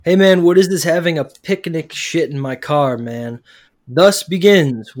Hey man, what is this having a picnic shit in my car, man? Thus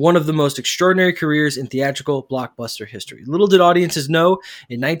begins one of the most extraordinary careers in theatrical blockbuster history. Little did audiences know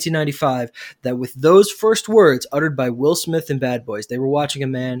in 1995 that with those first words uttered by Will Smith in Bad Boys, they were watching a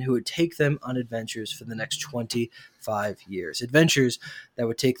man who would take them on adventures for the next 25 years. Adventures that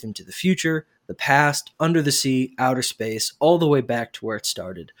would take them to the future, the past, under the sea, outer space, all the way back to where it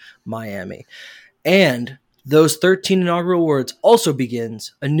started, Miami. And those 13 inaugural words also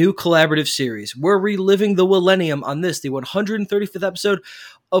begins a new collaborative series. We're reliving the millennium on this, the 135th episode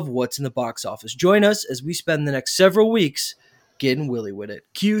of What's in the Box Office. Join us as we spend the next several weeks getting willy with it.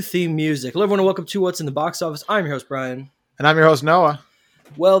 Cue theme music. Hello, everyone, and welcome to What's in the Box Office. I'm your host, Brian. And I'm your host, Noah.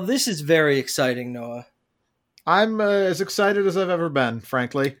 Well, this is very exciting, Noah. I'm as excited as I've ever been,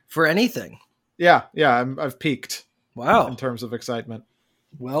 frankly. For anything. Yeah, I've peaked. Wow. In terms of excitement.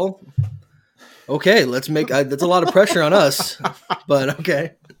 Well, okay, let's make that's a lot of pressure on us, but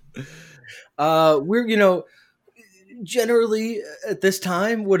okay. We're generally at this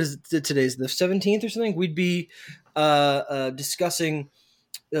time, what is it, today's the 17th or something, we'd be discussing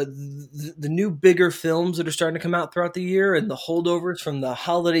the new bigger films that are starting to come out throughout the year and the holdovers from the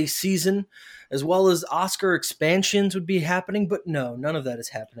holiday season, as well as Oscar expansions would be happening, but no, none of that is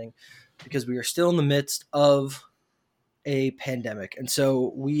happening because we are still in the midst of a pandemic. And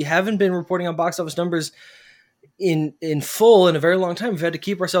so we haven't been reporting on box office numbers in full in a very long time. We've had to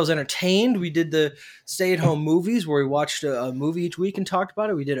keep ourselves entertained. We did the stay-at-home movies where we watched a movie each week and talked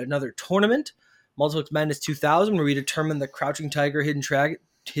about it. We did another tournament, Multiplex Madness 2000, where we determined that Crouching Tiger, Hidden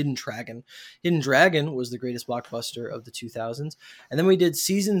Dragon was the greatest blockbuster of the 2000s. And then we did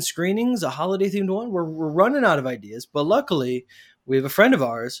season screenings, a holiday-themed one. We're running out of ideas, but luckily we have a friend of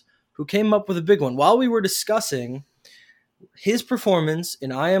ours who came up with a big one. While we were discussing his performance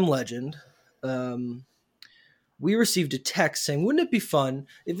in I Am Legend, we received a text saying, wouldn't it be fun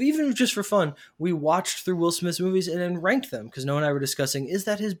if, even just for fun, we watched through Will Smith's movies and then ranked them? Because Noah and I were discussing, is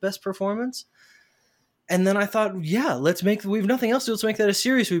that his best performance? And then I thought, yeah, we have nothing else to do. Let's make that a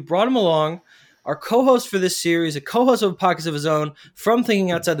series. So we brought him along, our co-host for this series, a co-host of Pockets of His Own, from Thinking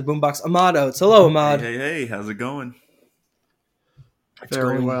Outside the Boombox, Ahmad Oates. Hello, Ahmad. Hey, how's it going?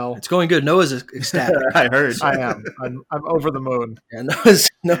 Very well. It's going good. Noah's ecstatic. I heard. I am. I'm over the moon. Yeah,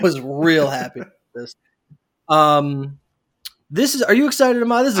 Noah's real happy with this. Are you excited,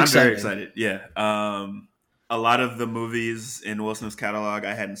 Ahmad? This is exciting. I'm very excited. Yeah. A lot of the movies in Will Smith's catalog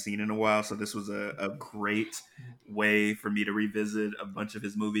I hadn't seen in a while, so this was a great way for me to revisit a bunch of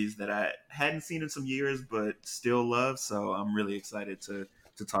his movies that I hadn't seen in some years, but still love. So I'm really excited to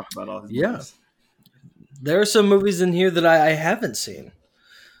talk about all his movies. There are some movies in here that I haven't seen.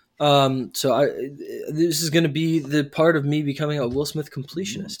 This is going to be the part of me becoming a Will Smith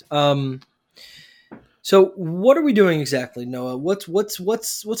completionist. So what are we doing exactly, Noah?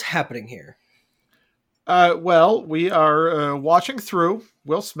 What's happening here? Well, we are watching through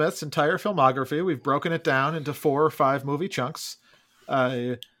Will Smith's entire filmography. We've broken it down into 4 or 5 movie chunks.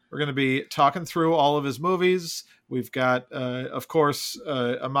 We're going to be talking through all of his movies. We've got, of course,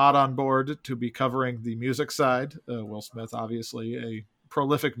 Ahmad on board to be covering the music side. Will Smith, obviously, a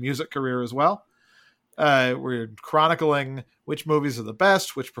prolific music career as well. We're chronicling which movies are the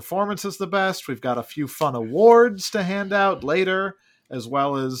best, which performance is the best. We've got a few fun awards to hand out later, as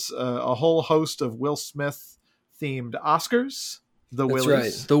well as a whole host of Will Smith-themed Oscars. That's Willies.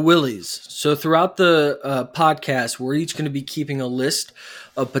 Right, the Willies. So throughout the podcast, we're each going to be keeping a list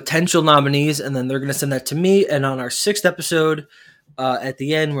of potential nominees, and then they're going to send that to me. And on our 6th episode, at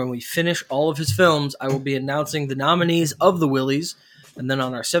the end, when we finish all of his films, I will be announcing the nominees of the Willies. And then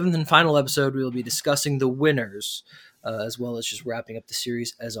on our 7th and final episode, we will be discussing the winners, as well as just wrapping up the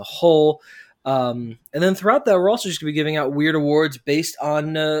series as a whole. And then throughout that, we're also just going to be giving out weird awards based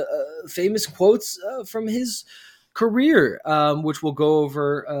on famous quotes from his career, which will go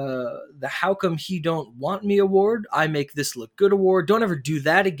over the How Come He Don't Want Me award, I Make This Look Good award, Don't Ever Do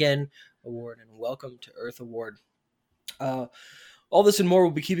That Again award, and Welcome to Earth award. All this and more,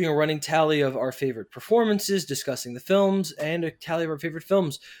 we'll be keeping a running tally of our favorite performances, discussing the films, and a tally of our favorite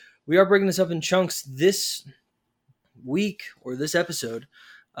films. We are breaking this up in chunks this week, or this episode.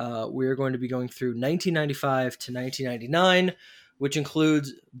 We are going to be going through 1995 to 1999, which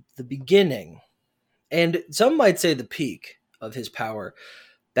includes the beginning, and some might say the peak of his power.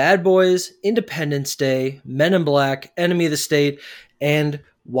 Bad Boys, Independence Day, Men in Black, Enemy of the State, and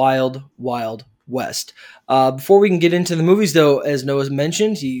Wild Wild West. Before we can get into the movies, though, as Noah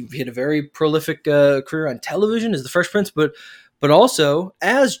mentioned, he had a very prolific career on television as the Fresh Prince, but also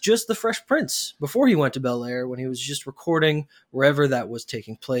as just the Fresh Prince before he went to Bel Air, when he was just recording wherever that was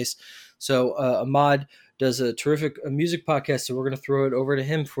taking place. So, Ahmad, does a terrific music podcast, so we're going to throw it over to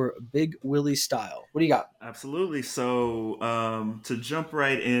him for Big Willie style. What do you got? Absolutely. So to jump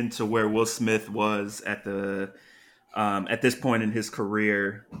right into where Will Smith was at this point in his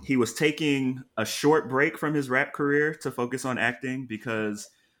career, he was taking a short break from his rap career to focus on acting because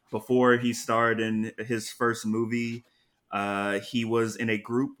before he starred in his first movie, he was in a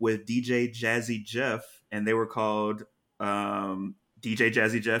group with DJ Jazzy Jeff, and they were called DJ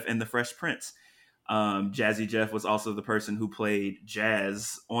Jazzy Jeff and the Fresh Prince. Jazzy Jeff was also the person who played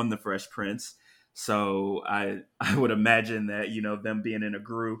Jazz on the Fresh Prince. So I would imagine that, them being in a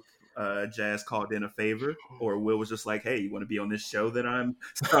group, Jazz called in a favor, or Will was just like, hey, you want to be on this show that I'm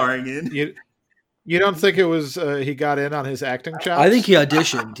starring in? You don't think it was he got in on his acting chops? I think he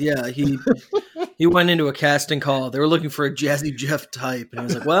auditioned. Yeah, he went into a casting call. They were looking for a Jazzy Jeff type, and he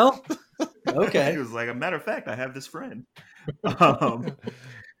was like, well, okay. He was like, a matter of fact, I have this friend.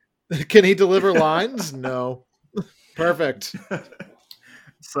 Can he deliver lines? No. Perfect.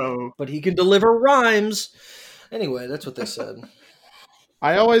 But he can deliver rhymes. Anyway, that's what they said.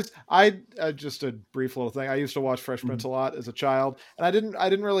 Just a brief little thing. I used to watch Fresh Prince a lot as a child, and I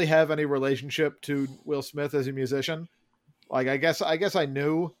didn't really have any relationship to Will Smith as a musician. Like, I guess I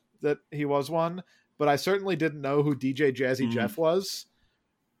knew that he was one, but I certainly didn't know who DJ Jazzy Jeff was.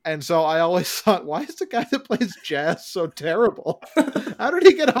 And so I always thought, why is the guy that plays jazz so terrible? How did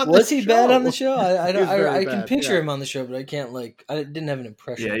he get on the show? Was he bad on the show? I can bad, picture him on the show, but I can't, I didn't have an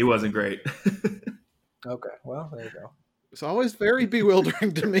impression. Yeah, he wasn't great. Okay, well, there you go. It's always very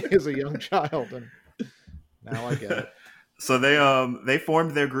bewildering to me as a young child, and now I get it. So they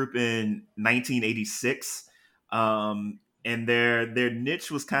formed their group in 1986. And their niche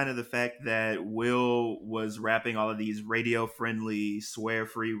was kind of the fact that Will was rapping all of these radio-friendly,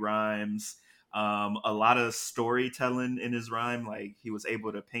 swear-free rhymes, a lot of storytelling in his rhyme. Like, he was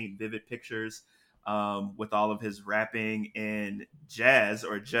able to paint vivid pictures with all of his rapping. And Jazz,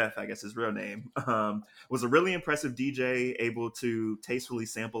 or Jeff, I guess his real name, was a really impressive DJ, able to tastefully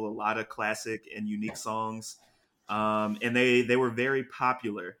sample a lot of classic and unique songs. And they were very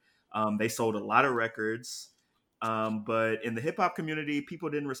popular. They sold a lot of records. But in the hip hop community, people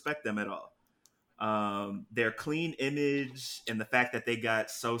didn't respect them at all. Their clean image and the fact that they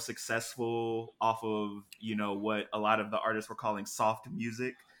got so successful off of, what a lot of the artists were calling soft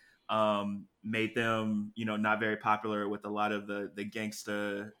music, made them, not very popular with a lot of the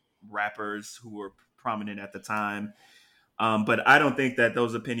gangsta rappers who were prominent at the time. But I don't think that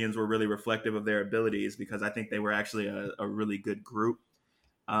those opinions were really reflective of their abilities, because I think they were actually a really good group.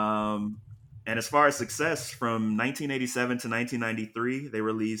 And as far as success, from 1987 to 1993, they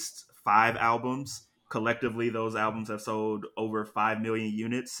released 5 albums. Collectively, those albums have sold over 5 million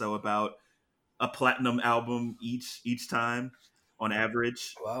units, so about a platinum album each time on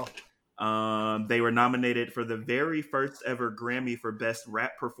average. Wow. They were nominated for the very first ever Grammy for Best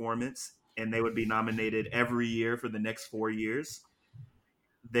Rap Performance, and they would be nominated every year for the next 4 years.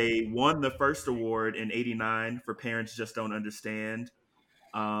 They won the first award in '89 for Parents Just Don't Understand.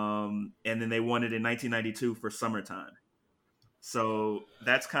 And then they won it in 1992 for Summertime. So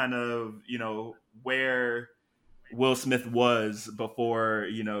that's kind of, where Will Smith was before,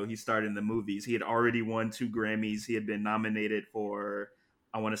 he started in the movies. He had already won 2 Grammys. He had been nominated for,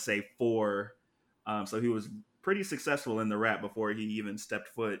 I want to say 4. So he was pretty successful in the rap before he even stepped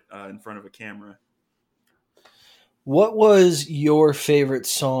foot in front of a camera. What was your favorite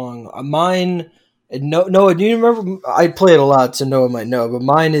song? Mine... Noah, do you remember? I play it a lot, so Noah might know, but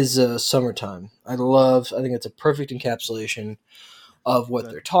mine is Summertime. I think it's a perfect encapsulation of what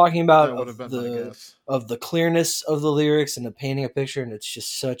they're talking about, of the clearness of the lyrics and the painting a picture, and it's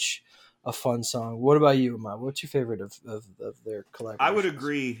just such a fun song. What about you, Ahmad? What's your favorite of their collaborations? I would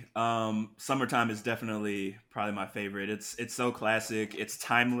agree. Summertime is definitely probably my favorite. It's so classic. It's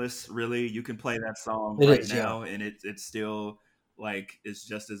timeless, really. You can play that song now, and it's still, it's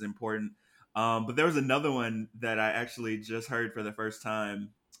just as important. But there was another one that I actually just heard for the first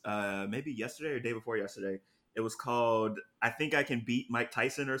time, maybe yesterday or day before yesterday. It was called I Think I Can Beat Mike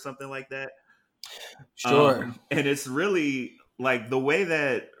Tyson or something like that. Sure. And it's really the way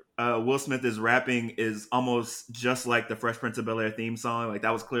that Will Smith is rapping is almost just like the Fresh Prince of Bel-Air theme song.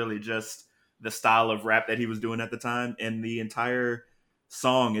 That was clearly just the style of rap that he was doing at the time. And the entire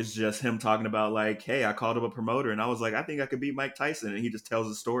song is just him talking about hey, I called up a promoter and I was like, I think I could beat Mike Tyson, and he just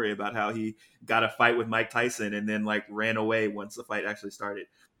tells a story about how he got a fight with Mike Tyson and then ran away once the fight actually started.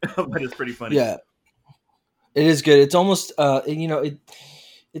 But it's pretty funny. Yeah, it is good. It's almost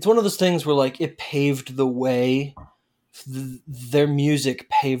it's one of those things where it paved the way. Their music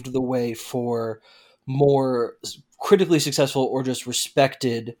paved the way for more critically successful or just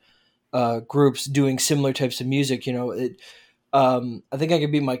respected groups doing similar types of music. I think I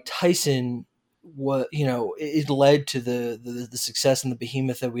Could Beat Mike Tyson. What it led to the success in the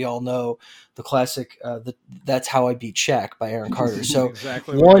behemoth that we all know, the classic That's How I Beat Shaq by Aaron Carter. So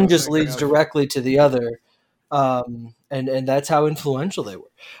exactly one just leads directly to the other, and that's how influential they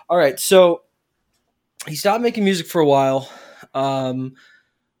were. All right, so he stopped making music for a while.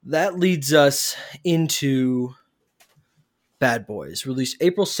 That leads us into Bad Boys, released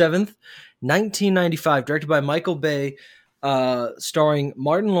April 7th, 1995, directed by Michael Bay, starring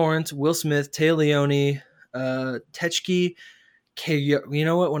Martin Lawrence, Will Smith, Téa Leoni, Techki. You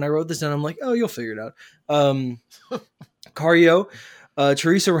know what? When I wrote this down, I'm like, oh, you'll figure it out. Cario,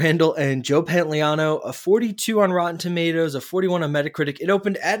 Teresa Randall, and Joe Pantoliano. A 42 on Rotten Tomatoes, a 41 on Metacritic. It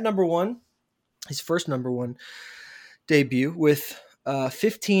opened at number one, his first number one debut, with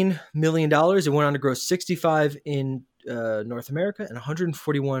 $15 million. It went on to gross 65 in North America and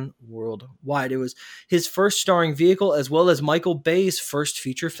 141 worldwide. It was his first starring vehicle, as well as Michael Bay's first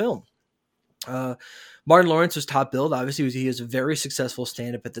feature film. Martin Lawrence was top billed. Obviously, he was a very successful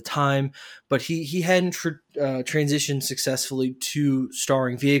stand-up at the time, but he hadn't transitioned successfully to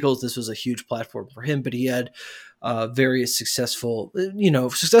starring vehicles. This was a huge platform for him, but he had various successful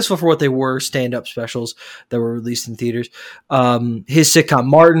for what they were, stand-up specials that were released in theaters. His sitcom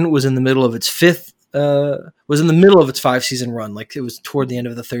Martin was in the middle of its 5-season run. Like, it was toward the end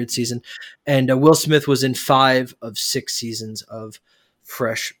of the third season, and Will Smith was in 5 of 6 seasons of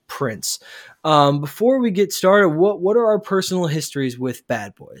Fresh Prince. Before we get started, what are our personal histories with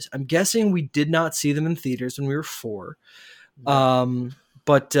Bad Boys? I'm guessing we did not see them in theaters when we were 4.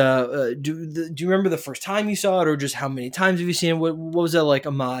 But do you remember the first time you saw it, or just how many times have you seen it? What was that like,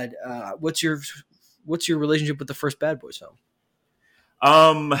 Ahmad? What's your relationship with the first Bad Boys film?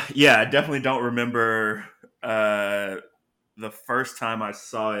 Yeah, I definitely don't remember the first time I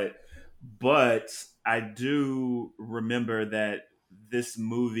saw it, but I do remember that this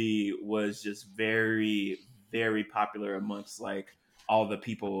movie was just very, very popular amongst like all the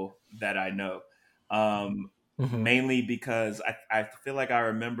people that I know. Mainly because I feel like I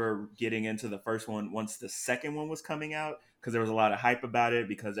remember getting into the first one once the second one was coming out, because there was a lot of hype about it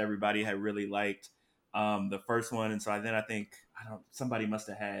because everybody had really liked the first one. And so I think somebody must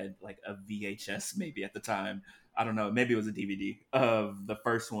have had like a VHS maybe at the time. I don't know. Maybe it was a DVD of the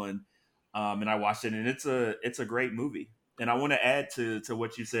first one. And I watched it, and it's a great movie. And I want to add to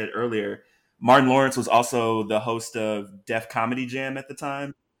what you said earlier. Martin Lawrence was also the host of Def Comedy Jam at the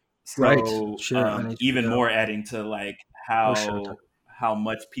time. So, right. Sure. Even more adding to like how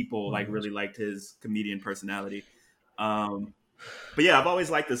much people like really liked his comedian personality. But yeah, I've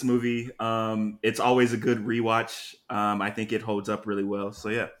always liked this movie. It's always a good rewatch. I think it holds up really well. So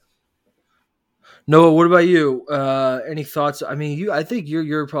yeah. Noah, what about you? Any thoughts? I mean, I think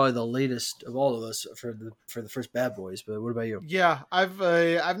you're probably the latest of all of us for the first Bad Boys. But what about you? Yeah,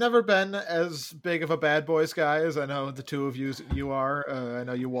 I've never been as big of a Bad Boys guy as I know the two of you are. I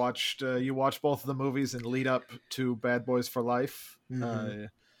know you watched both of the movies in lead up to Bad Boys for Life. Mm-hmm.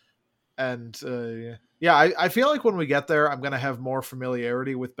 I feel like when we get there, I'm gonna have more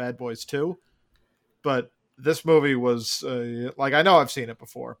familiarity with Bad Boys 2, but this movie was I know I've seen it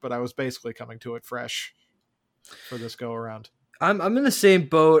before, but I was basically coming to it fresh for this go around. I'm in the same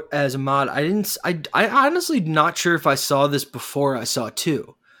boat as Ahmad. I honestly not sure if I saw this before I saw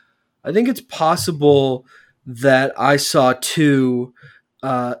 2. I think it's possible that I saw 2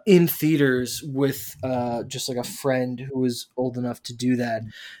 in theaters with just like a friend who was old enough to do that,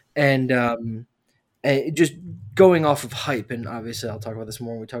 and just going off of hype, and obviously I'll talk about this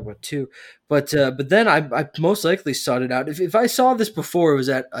more when we talk about 2. But then I most likely sought it out. If I saw this before, it was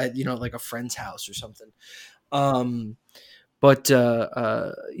at like a friend's house or something.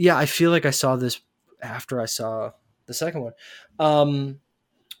 Yeah, I feel like I saw this after I saw the second one.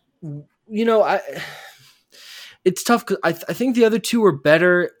 It's tough because I think the other 2 are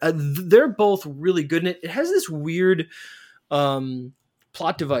better. They're both really good, and it has this weird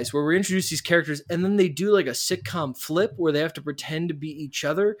plot device where we introduce these characters and then they do like a sitcom flip where they have to pretend to be each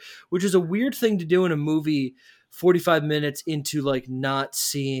other, which is a weird thing to do in a movie 45 minutes into like not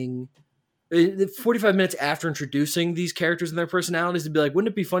seeing 45 minutes after introducing these characters and their personalities, to be like,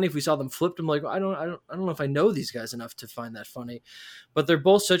 wouldn't it be funny if we saw them flipped? I'm like, I don't know if I know these guys enough to find that funny, but they're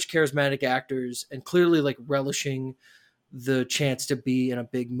both such charismatic actors and clearly like relishing the chance to be in a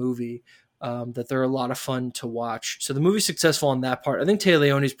big movie. That they're a lot of fun to watch. So the movie's successful on that part. I think Téa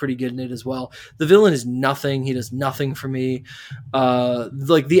Leoni's pretty good in it as well. The villain is nothing. He does nothing for me.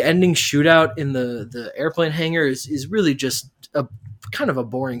 Like the ending shootout in the airplane hangar is really just a kind of a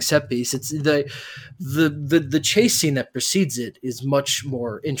boring set piece. It's the chase scene that precedes it is much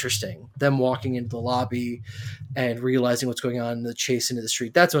more interesting. Them walking into the lobby and realizing what's going on, the chase into the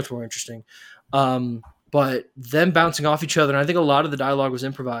street. That's much more interesting. But them bouncing off each other, and I think a lot of the dialogue was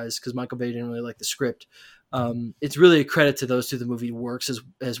improvised because Michael Bay didn't really like the script. It's really a credit to those two. The movie works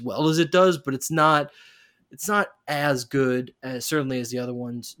as well as it does, but it's not as good as certainly as the other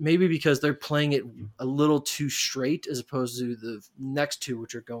ones. Maybe because they're playing it a little too straight as opposed to the next two,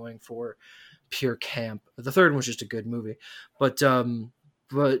 which are going for pure camp. The third one's just a good movie, but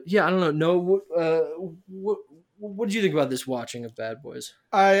yeah, I don't know. What did you think about this watching of Bad Boys?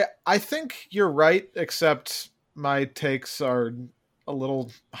 I think you're right, except my takes are a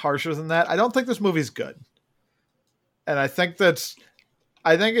little harsher than that. I don't think this movie's good. And I think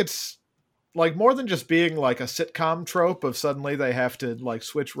it's like more than just being like a sitcom trope of suddenly they have to like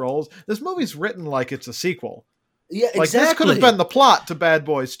switch roles. This movie's written like it's a sequel. Yeah, like exactly. This could have been the plot to Bad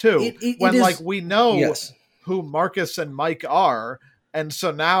Boys 2 when like we know yes. who Marcus and Mike are. And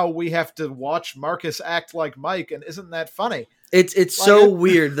so now we have to watch Marcus act like Mike, and isn't that funny? It's like so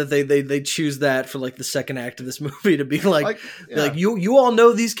weird that they choose that for like the second act of this movie to be like you all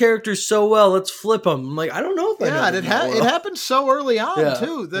know these characters so well, let's flip them. I'm like, I don't know if I know them it happened so early on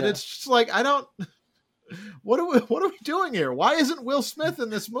too that it's just like I don't. What are we doing here? Why isn't Will Smith in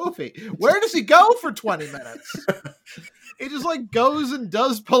this movie? Where does he go for 20 minutes? He just like goes and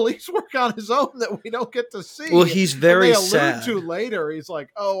does police work on his own that we don't get to see. Well, he's very sad. To later, he's like,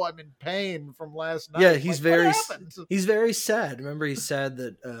 "Oh, I'm in pain from last night." Yeah, he's like, he's very sad. Remember, he's sad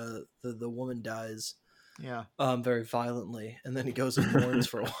that the woman dies. Yeah, very violently, and then he goes and mourns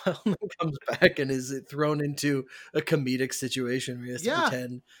for a while, and then comes back and is thrown into a comedic situation where he has to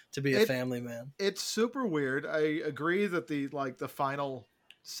pretend to be a family man. It's super weird. I agree that the final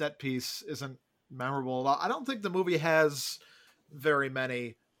set piece isn't memorable at all. I don't think the movie has very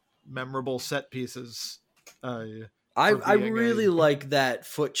many memorable set pieces. I really like that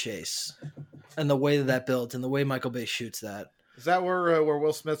foot chase and the way that built and the way Michael Bay shoots that. Is that where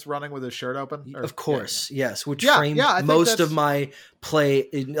Will Smith's running with his shirt open? Of course, yes. Which framed most of my play.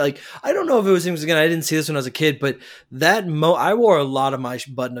 Like, I don't know if it was again. I didn't see this when I was a kid, but I wore a lot of my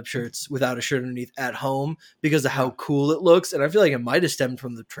button-up shirts without a shirt underneath at home because of how cool it looks, and I feel like it might have stemmed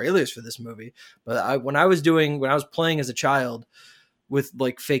from the trailers for this movie. But when I was playing as a child with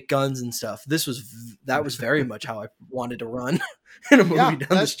like fake guns and stuff, that was very much how I wanted to run in a movie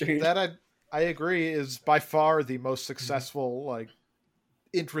down the street. I agree, is by far the most successful, like,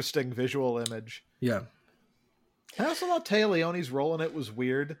 interesting visual image. Yeah. I also thought Téa Leoni's role in it was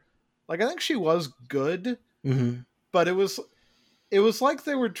weird. Like, I think she was good, but it was like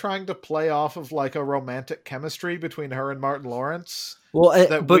they were trying to play off of, like, a romantic chemistry between her and Martin Lawrence. Well,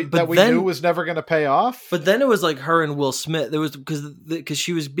 that we knew was never going to pay off. But then it was like her and Will Smith. There was because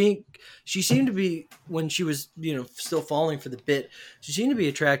she seemed to be, when she was still falling for the bit, she seemed to be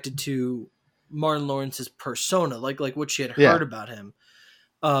attracted to Martin Lawrence's persona, like what she had heard about him.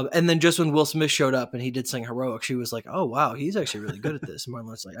 And then just when Will Smith showed up and he did sing Heroic, she was like, "Oh wow, he's actually really good at this." And Martin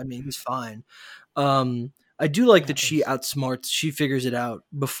Lawrence like, he's fine. I do like that she figures it out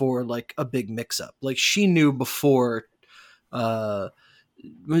before like a big mix up. Like she knew before. Was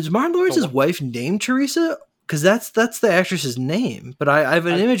Martin Lawrence's wife named Teresa? Because that's the actress's name. But I have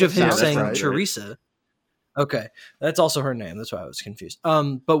an image of him saying Teresa. Okay, that's also her name. That's why I was confused.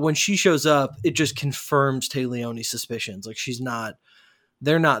 But when she shows up, it just confirms Téa Leoni's suspicions. Like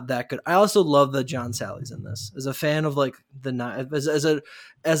they're not that good. I also love that John Sally's in this. As a fan of like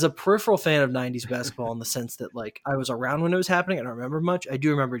as a peripheral fan of 90s basketball, in the sense that like I was around when it was happening. I don't remember much. I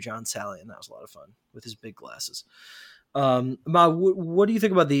do remember John Sally, and that was a lot of fun with his big glasses. What do you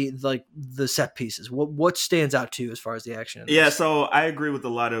think about the set pieces? What stands out to you as far as the action? Yeah, so I agree with a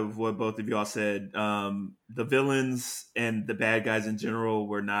lot of what both of y'all said. The villains and the bad guys in general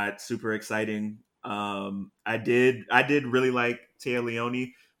were not super exciting. I did really like Téa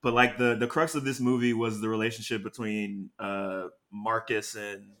Leoni, but like the crux of this movie was the relationship between Marcus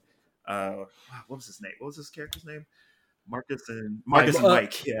and what was his name? What was his character's name? Marcus and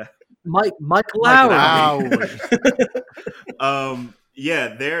Mike. Yeah. Mike Lowry.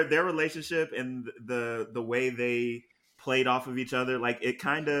 Yeah, their relationship and the way they played off of each other, like they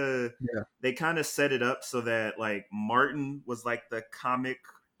kind of set it up so that like Martin was like the comic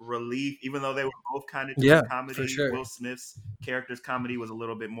relief, even though they were both kind of doing comedy. For sure. Will Smith's character's comedy was a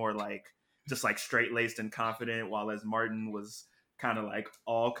little bit more like just like straight laced and confident, while as Martin was kind of like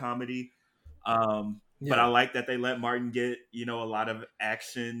all comedy. But I like that they let Martin get, a lot of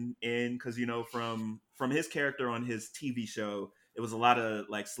action in, because, from his character on his TV show, it was a lot of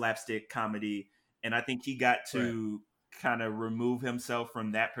like slapstick comedy. And I think he got to kind of remove himself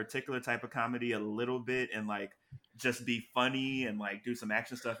from that particular type of comedy a little bit and like just be funny and like do some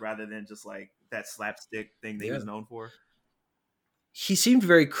action stuff rather than just like that slapstick thing that he was known for. He seemed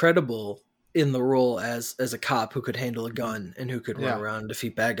very credible in the role as a cop who could handle a gun and who could run around and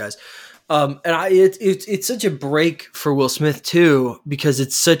defeat bad guys. It's such a break for Will Smith too, because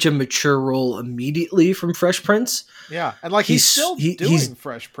it's such a mature role immediately from Fresh Prince. Yeah, and like he's still doing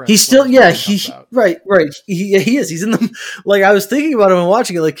Fresh Prince. He's still right. He is. He's in the like. I was thinking about him and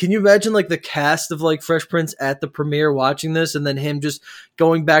watching it. Like, can you imagine like the cast of like Fresh Prince at the premiere watching this, and then him just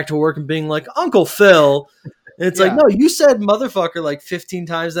going back to work and being like Uncle Phil. It's like, no, you said motherfucker like 15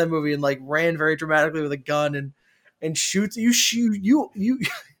 times that movie and like ran very dramatically with a gun and shoots you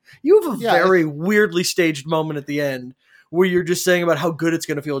have a very weirdly staged moment at the end where you're just saying about how good it's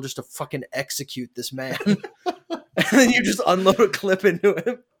going to feel just to fucking execute this man. And then you just unload a clip into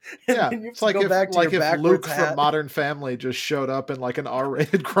him. And it's like if Luke from Modern Family just showed up in like an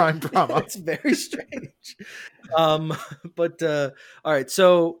R-rated crime drama. It's very strange. But all right,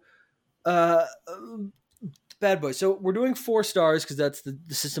 so Bad Boys. So we're doing 4 stars because that's the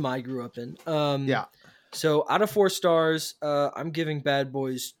system I grew up in. So out of 4 stars, I'm giving Bad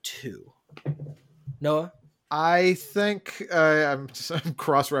Boys 2. Noah? I think I'm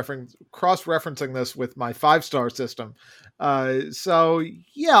cross-referencing this with my 5-star system. So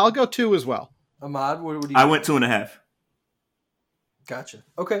yeah, I'll go 2 as well. Ahmad, what do you? I went 2.5. Gotcha.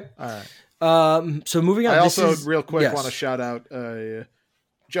 Okay. All right. So moving on. I also real quick want to shout out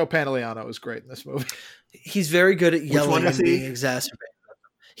Joe Pantoliano is great in this movie. He's very good at yelling and being exacerbated.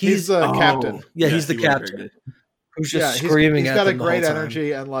 He's the captain. Yeah, he's the captain. Who's just screaming at them. He's got a great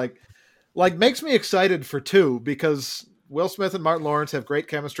energy and like makes me excited for 2 because Will Smith and Martin Lawrence have great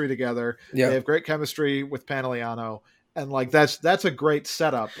chemistry together. Yeah. They have great chemistry with Pantoliano. And like that's a great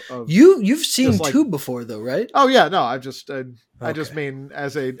setup of you've seen 2 before though, right? Oh yeah, no, I just mean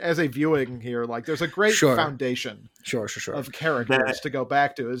as a viewing here, like there's a great foundation of characters to go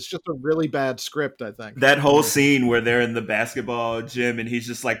back to. It's just a really bad script, I think. That whole scene where they're in the basketball gym and he's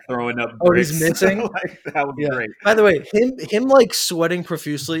just like throwing up bricks. He's missing. Like, that was great. By the way, him like sweating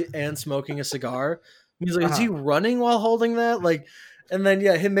profusely and smoking a cigar. He's like, is he running while holding that? Like. And then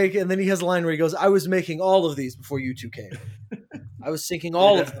and then he has a line where he goes, "I was making all of these before you 2 came. I was sinking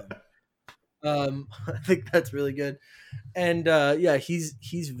all of them." I think that's really good, and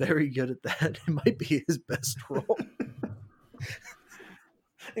he's very good at that. It might be his best role,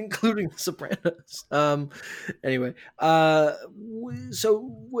 including The Sopranos. Anyway,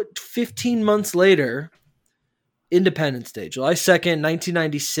 so 15 months later, Independence Day, July 2nd,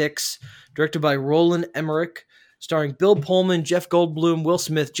 1996, directed by Roland Emmerich. Starring Bill Pullman, Jeff Goldblum, Will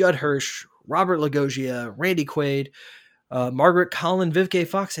Smith, Judd Hirsch, Robert Loggia, Randy Quaid, Margaret Collin, Vivica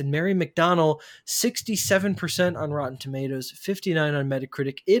Fox, and Mary McDonnell. 67% on Rotten Tomatoes, 59% on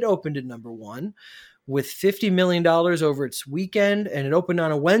Metacritic. It opened at number 1 with $50 million over its weekend, and it opened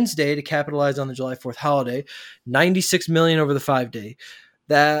on a Wednesday to capitalize on the July 4th holiday. $96 million over the 5-day.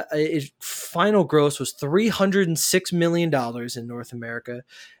 That its final gross was $306 million in North America.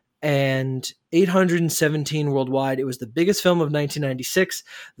 And 817 worldwide. It was the biggest film of 1996,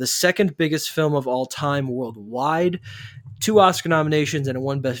 the second biggest film of all time worldwide, 2 Oscar nominations, and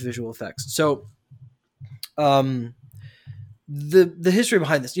 1 Best Visual Effects. So, the history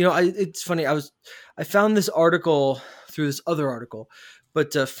behind this, it's funny. I found this article through this other article,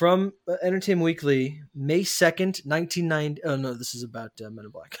 but from Entertainment Weekly, May 2nd, 1990. Oh no, this is about Men in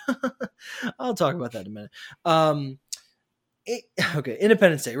Black. I'll talk about that in a minute.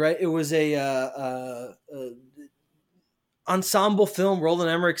 Independence Day, right? It was a ensemble film. Roland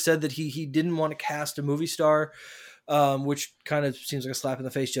Emmerich said that he didn't want to cast a movie star, which kind of seems like a slap in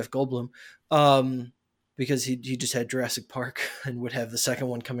the face, Jeff Goldblum, because he just had Jurassic Park and would have the second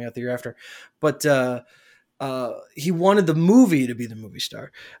one coming out the year after. But he wanted the movie to be the movie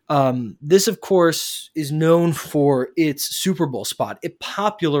star. This, of course, is known for its Super Bowl spot. It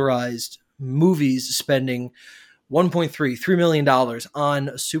popularized movies spending $1.3 million on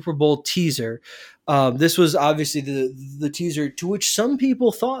a Super Bowl teaser. This was obviously the teaser to which some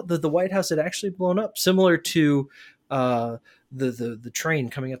people thought that the White House had actually blown up, similar to the train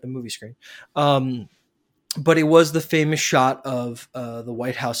coming at the movie screen. But it was the famous shot of the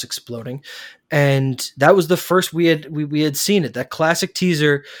White House exploding, and that was the first we had seen it. That classic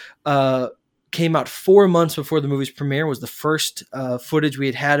teaser came out 4 months before the movie's premiere, was the first footage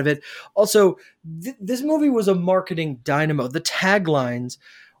we had of it. Also, this movie was a marketing dynamo. The taglines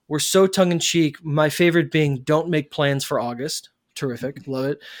were so tongue-in-cheek, my favorite being, "Don't make plans for August." Terrific. Love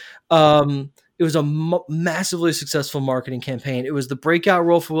it. It was a massively successful marketing campaign. It was the breakout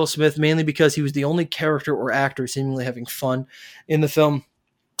role for Will Smith, mainly because he was the only character or actor seemingly having fun in the film.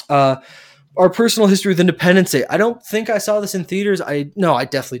 Our personal history with Independence Day. I don't think I saw this in theaters. I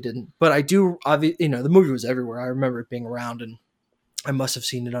definitely didn't. But I do. The movie was everywhere. I remember it being around, and I must have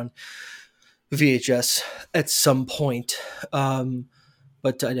seen it on VHS at some point.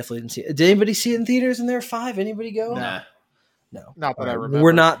 But I definitely didn't see it. Did anybody see it in theaters? In there 5? Anybody go? Nah. No, not that I remember.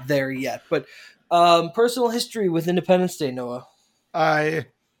 We're not there yet. But personal history with Independence Day, Noah. I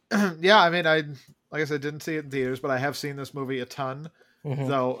like I said, didn't see it in theaters, but I have seen this movie a ton. Mm-hmm.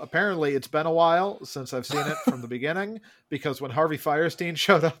 Though apparently it's been a while since I've seen it from the beginning, because when Harvey Fierstein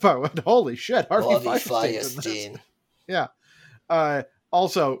showed up, I went, "Holy shit, Harvey Fierstein!" Yeah.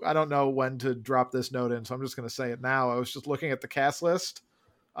 Also, I don't know when to drop this note in, so I'm just going to say it now. I was just looking at the cast list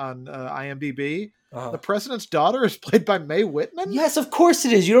on IMDb. The president's daughter is played by Mae Whitman. Yes, of course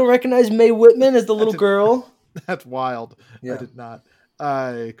it is. You don't recognize Mae Whitman as the little girl? That's wild. Yeah. I did not.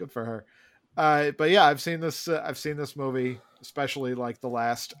 Good for her. But yeah, I've seen this movie, especially like the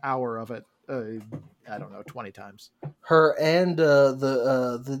last hour of it. I don't know, 20 times. Her and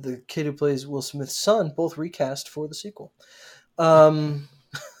the kid who plays Will Smith's son both recast for the sequel.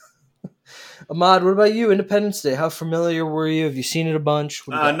 Ahmad, what about you? Independence Day. How familiar were you? Have you seen it a bunch?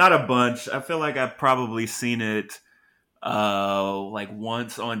 Not a bunch. I feel like I've probably seen it like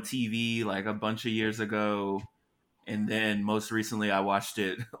once on TV, like a bunch of years ago. And then most recently I watched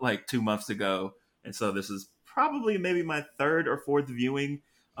it like 2 months ago. And so this is probably maybe my 3rd or 4th viewing,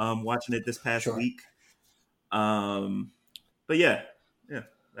 watching it this past week. But yeah,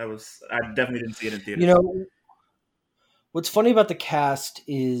 I definitely didn't see it in theaters. You know, what's funny about the cast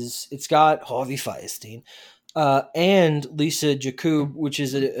is it's got Harvey Fierstein and Lisa Jakub, which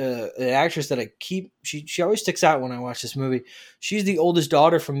is an actress that she always sticks out when I watch this movie. She's the oldest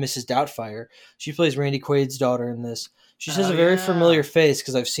daughter from Mrs. Doubtfire. She plays Randy Quaid's daughter in this. She has a very familiar face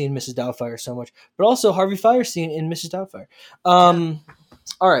because I've seen Mrs. Doubtfire so much, but also Harvey Fierstein in Mrs. Doubtfire.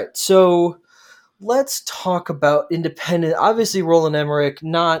 All right, so let's talk about Independent. Obviously, Roland Emmerich,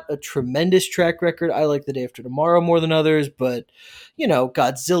 not a tremendous track record. I like The Day After Tomorrow more than others, but,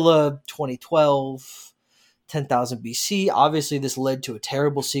 Godzilla 2012, 10,000 BC. Obviously, this led to a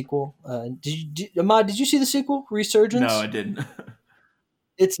terrible sequel. Ahmad, did you see the sequel, Resurgence? No, I didn't.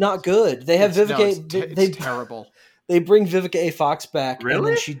 It's not good. They have Vivica. It's terrible. They bring Vivica A. Fox back, Really? And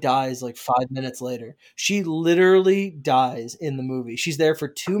then she dies like 5 minutes later. She literally dies in the movie. She's there for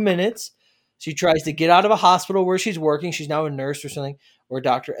 2 minutes. She tries to get out of a hospital where she's working. She's now a nurse or something, or a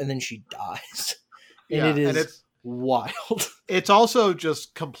doctor, and then she dies. And it's wild. It's also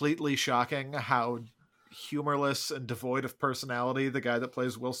just completely shocking how humorless and devoid of personality the guy that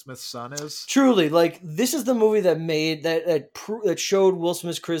plays Will Smith's son is. Truly, this is the movie that made that showed Will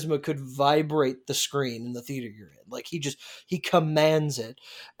Smith's charisma could vibrate the screen in the theater you're in. He commands it,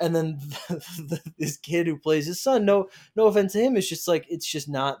 and then this kid who plays his son. No offense to him. It's just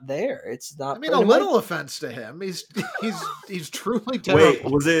not there. It's not. I mean, a little offense to him. He's truly terrible. Wait,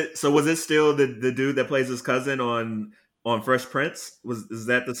 was it still the dude that plays his cousin on Fresh Prince? Is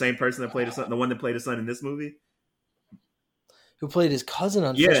that the same person that played his son, the one that played his son in this movie? Who played his cousin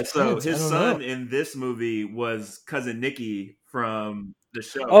on Fresh Prince? His son in this movie was cousin Nicky from the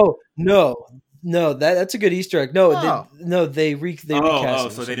show. Oh, no, that's a good Easter egg. They recast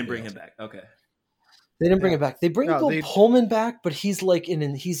him. So they didn't bring him back. Okay. They didn't bring him back. They bring Bill Pullman back, but he's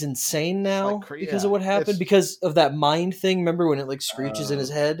he's insane now because of what happened, because of that mind thing. Remember when it screeches in his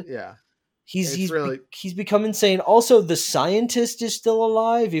head? Yeah. He's become insane. Also, the scientist is still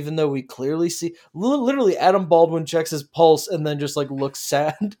alive, even though we clearly see literally Adam Baldwin checks his pulse and then just looks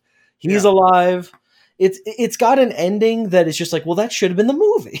sad. He's alive. It's got an ending that is just well, that should have been the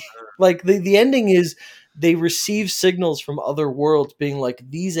movie. The ending is they receive signals from other worlds being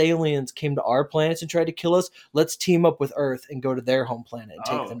these aliens came to our planets and tried to kill us. Let's team up with Earth and go to their home planet and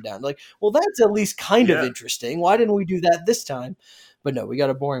take them down. Well, that's at least kind of interesting. Why didn't we do that this time? But no, we got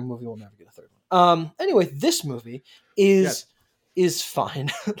a boring movie. We'll never get a third one. Anyway, this movie is fine.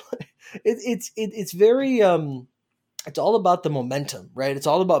 It's very it's all about the momentum, right? It's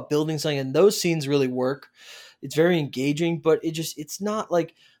all about building something, and those scenes really work. It's very engaging, but it's not the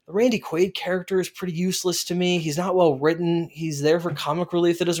Randy Quaid character is pretty useless to me. He's not well written. He's there for comic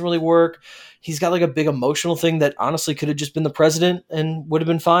relief that doesn't really work. He's got a big emotional thing that honestly could have just been the president and would have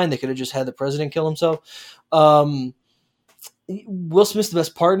been fine. They could have just had the president kill himself. Will Smith's the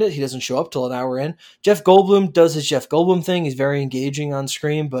best part in it. He doesn't show up till an hour in. Jeff Goldblum does his Jeff Goldblum thing. He's very engaging on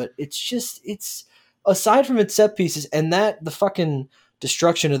screen, but it's aside from its set pieces and that the fucking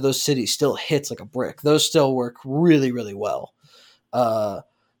destruction of those cities still hits like a brick. Those still work really, really well.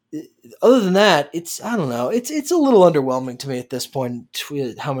 other than that, I don't know. It's a little underwhelming to me at this point.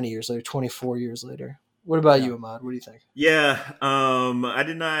 How many years later? 24 years later. What about you, Ahmad? What do you think? Yeah, I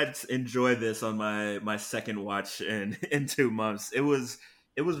did not enjoy this on my second watch in 2 months. It was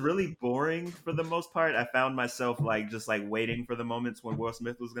really boring for the most part. I found myself just waiting for the moments when Will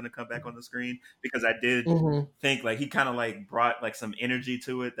Smith was going to come back on the screen, because I did think he kind of brought some energy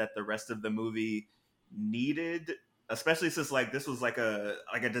to it that the rest of the movie needed, especially since this was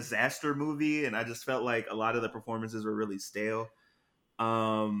a disaster movie, and I just felt like a lot of the performances were really stale.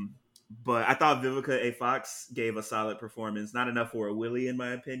 But I thought Vivica A. Fox gave a solid performance. Not enough for a Willie, in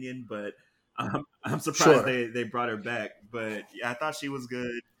my opinion, but I'm surprised they brought her back. But yeah, I thought she was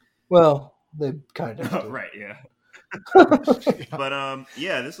good. Well, they kind of did. Right, yeah. But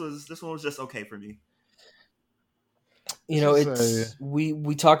yeah, this one was just okay for me. You know,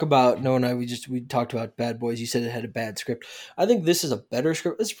 we talk about Noah and I. We talked about Bad Boys. You said it had a bad script. I think this is a better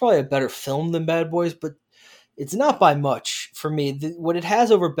script. It's probably a better film than Bad Boys, but it's not by much for me. What it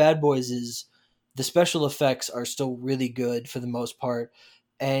has over Bad Boys is the special effects are still really good for the most part,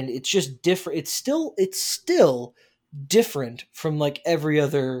 and it's just different. It's still different from every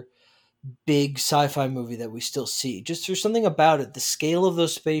other big sci-fi movie that we still see. Just there's something about it. The scale of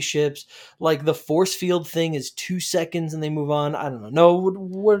those spaceships, the force field thing is 2 seconds and they move on. I don't know. No, what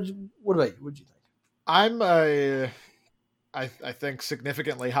about you? What do you think? I'm I think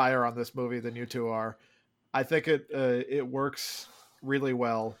significantly higher on this movie than you two are. I think it works really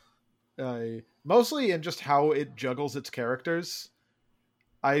well, mostly in just how it juggles its characters.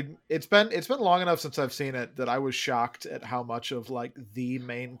 It's been long enough since I've seen it that I was shocked at how much of the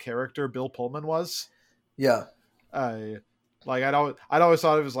main character Bill Pullman was. Yeah. I'd always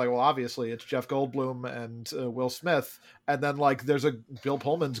thought it was well, obviously it's Jeff Goldblum and Will Smith, and then there's a Bill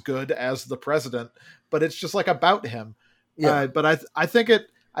Pullman's good as the president, but it's just about him. Yeah. But I think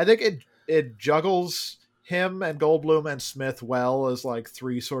it juggles him and Goldblum and Smith well as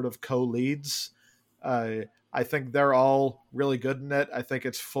three sort of co-leads. I think they're all really good in it. I think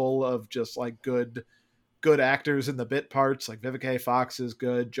it's full of just good actors in the bit parts. Vivica A. Fox is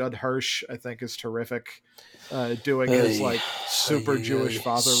good. Judd Hirsch, I think, is terrific. Doing his super Jewish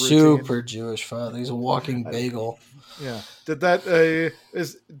father routine. Super Jewish father. He's a walking bagel. Yeah. Did you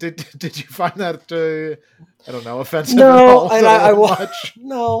find that I don't know, offensive? No, and I watch.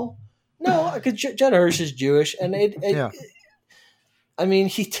 No, because Judd Hirsch is Jewish, and I mean,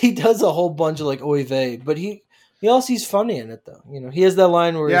 he does a whole bunch of oy vey, but he's funny in it though. He has that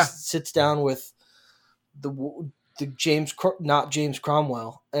line where he sits down with the not James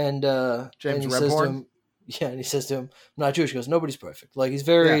Cromwell and James and Rebhorn. And he says to him, "I'm not Jewish." He goes, "Nobody's perfect." He's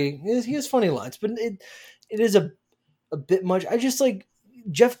very he has funny lines, but it is a bit much. I just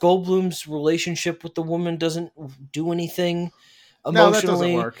Jeff Goldblum's relationship with the woman doesn't do anything emotionally. No, that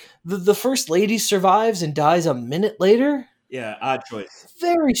doesn't work. The first lady survives and dies a minute later. Yeah, odd choice.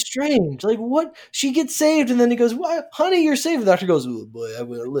 Very strange. What? She gets saved, and then he goes, "What, honey, you're saved." The doctor goes, "Oh boy,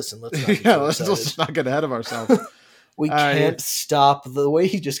 listen, let's not let's not get ahead of ourselves. We can't stop the way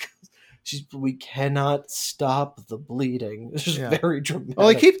he just. We cannot stop the bleeding." It's just very dramatic.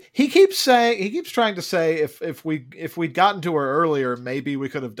 Well, he keeps trying to say if we'd gotten to her earlier, maybe we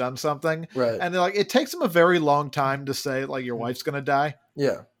could have done something. Right. And they're it takes him a very long time to say your wife's gonna die.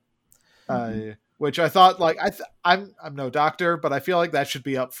 Yeah. Which I thought I'm no doctor, but I feel that should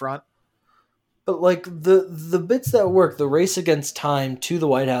be up front. But the bits that work, the race against time to the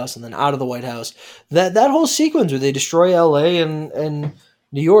White House and then out of the White House, that whole sequence where they destroy LA and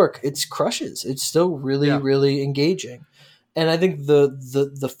New York, it's crushes. It's still really, really engaging. And I think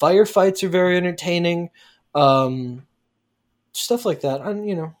the firefights are very entertaining. Stuff like that.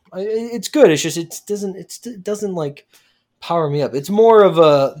 It's good. It's just it doesn't power me up. It's more of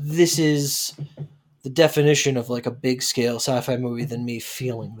this is the definition of a big scale sci-fi movie than me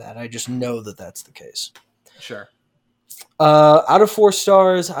feeling that. I just know that that's the case. Sure. Out of 4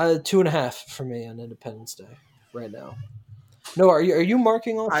 stars, 2.5 for me on Independence Day right now. No, are you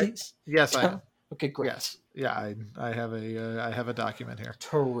marking all these? Yes, I am. Okay, great. Yes. Yeah, I have a document here.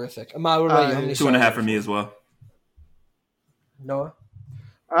 Terrific. Ahmad, what about you? How many 2.5 for me as well. Noah?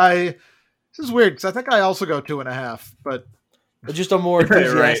 This is weird because I think I also go 2.5, but just a more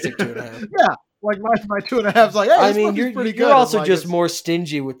enthusiastic 2.5. Yeah, my 2.5 is hey, I mean, you're pretty good. You're also just more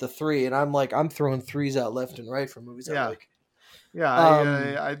stingy with the 3, and I'm throwing 3s out left and right for movies I like.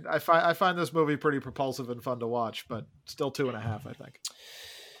 Yeah, I find this movie pretty propulsive and fun to watch, but still 2.5, I think.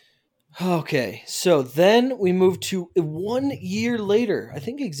 Okay, so then we move to 1 year later. I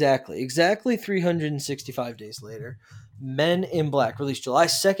think exactly 365 days later. Men in Black, released July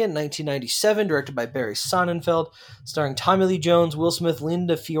 2nd, 1997, directed by Barry Sonnenfeld, starring Tommy Lee Jones, Will Smith,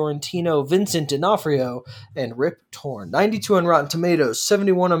 Linda Fiorentino, Vincent D'Onofrio, and Rip Torn. 92 on Rotten Tomatoes,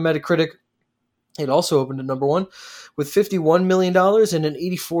 71 on Metacritic. It also opened at number one with $51 million and an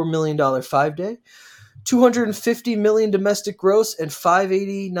 $84 million 5-day. 250 million domestic gross and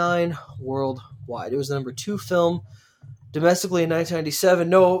 589 worldwide. It was the number 2 film domestically in 1997.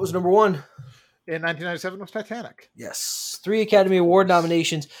 No, it was number 1. In 1997 was Titanic. Yes. 3 Academy Award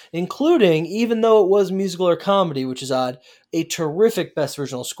nominations, including, even though it was musical or comedy, which is odd, a terrific Best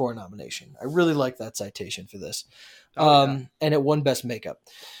Original Score nomination. I really like that citation for this. And it won Best Makeup.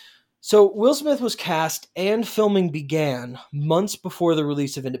 So Will Smith was cast and filming began months before the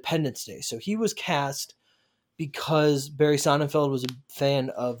release of Independence Day. So he was cast because Barry Sonnenfeld was a fan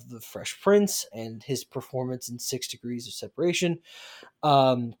of The Fresh Prince and his performance in 6 Degrees of Separation.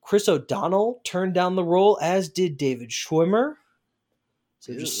 Chris O'Donnell turned down the role, as did David Schwimmer.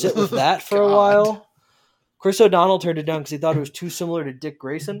 So just sit with that for a while. Chris O'Donnell turned it down because he thought it was too similar to Dick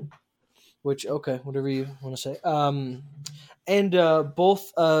Grayson, which, okay, whatever you want to say. And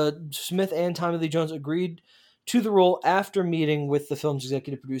both Smith and Tommy Lee Jones agreed to the role after meeting with the film's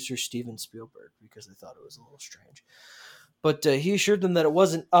executive producer, Steven Spielberg, because they thought it was a little strange. But he assured them that it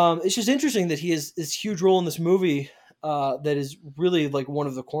wasn't. It's just interesting that he has this huge role in this movie that is really like one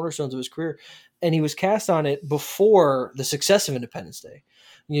of the cornerstones of his career. And he was cast on it before the success of Independence Day.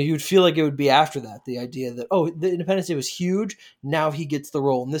 You would feel like it would be after that, the idea that, oh, the Independence Day was huge. Now he gets the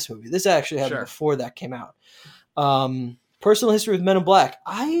role in this movie. This actually happened before that came out. Personal history with Men in Black.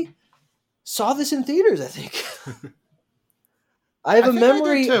 I saw this in theaters, I think. I have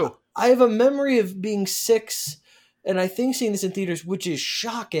a memory of being 6, and I think seeing this in theaters, which is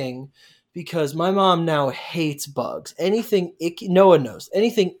shocking because my mom now hates bugs. Anything icky, Noah knows.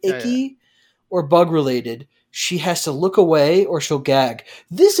 Anything icky or bug related, she has to look away or she'll gag.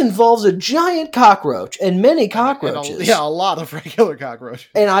 This involves a giant cockroach and many cockroaches. A lot of regular cockroaches.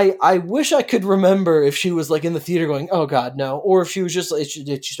 And I wish I could remember if she was like in the theater going, oh God, no. Or if she was just, it's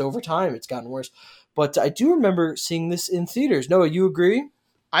just over time, it's gotten worse. But I do remember seeing this in theaters. Noah, you agree?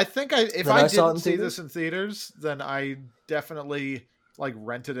 I think if I didn't see this in theaters, then I definitely like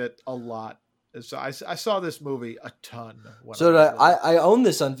rented it a lot. So I saw this movie a ton. I own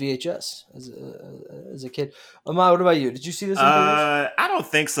this on VHS as a kid. Ahmad, what about you? Did you see this in theaters? I don't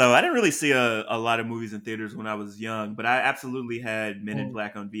think so. I didn't really see a lot of movies in theaters when I was young, but I absolutely had Men in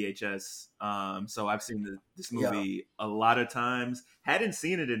Black on VHS. So I've seen this movie a lot of times. Hadn't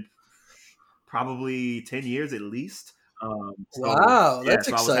seen it in probably 10 years at least. Wow, that's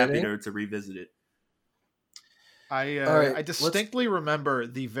exciting. So I was happy to revisit it. I distinctly remember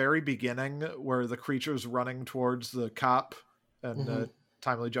the very beginning where the creature's running towards the cop and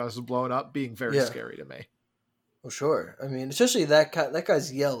Tommy Lee Jones is blowing up, being very scary to me. Well, sure. I mean, especially that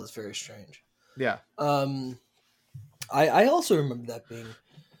guy's yell is very strange. Yeah. I also remember that being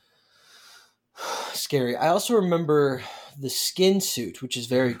scary. I also remember the skin suit, which is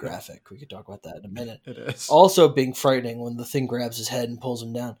very graphic. We could talk about that in a minute. It is. Also being frightening when the thing grabs his head and pulls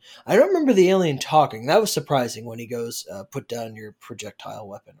him down. I don't remember the alien talking. That was surprising when he goes, put down your projectile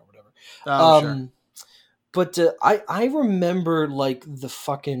weapon or whatever. Sure. But I remember like the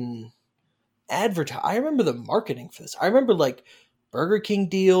fucking I remember the marketing for this. I remember like Burger King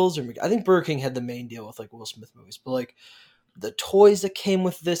deals, or I think Burger King had the main deal with like Will Smith movies, but like the toys that came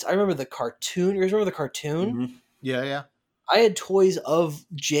with this. I remember the cartoon. You guys remember the cartoon? Mm-hmm. Yeah. I had toys of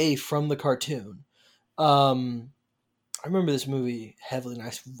Jay from the cartoon. I remember this movie heavily,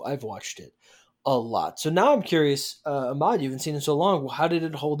 and I've watched it a lot. So now I'm curious, Ahmad, you haven't seen it so long. How did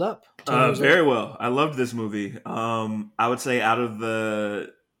it hold up? Very well. I loved this movie. I would say out of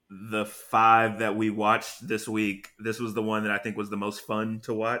the 5 that we watched this week, this was the one that I think was the most fun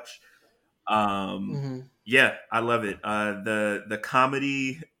to watch. Yeah, I love it. The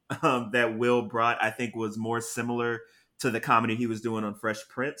comedy that Will brought, I think, was more similar to the comedy he was doing on Fresh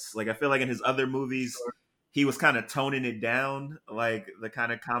Prince. Like, I feel like in his other movies, he was kind of toning it down, like the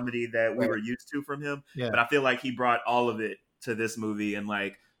kind of comedy that we were used to from him. Yeah. But I feel like he brought all of it to this movie, and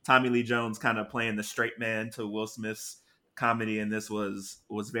like Tommy Lee Jones kind of playing the straight man to Will Smith's comedy, and this was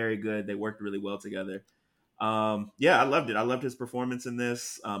very good. They worked really well together. Yeah, I loved it. I loved his performance in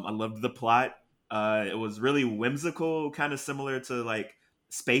this. I loved the plot. It was really whimsical, kind of similar to like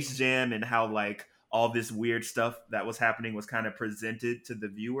Space Jam, and how like all this weird stuff that was happening was kind of presented to the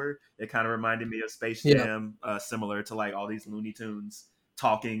viewer. It kind of reminded me of Space Jam, similar to like all these Looney Tunes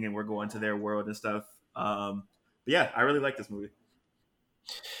talking and we're going to their world and stuff. But yeah, I really like this movie.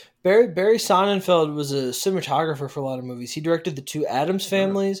 Barry Sonnenfeld was a cinematographer for a lot of movies. He directed the two Addams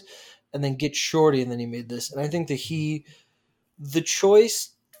Families, and then Get Shorty, and then he made this. And I think that the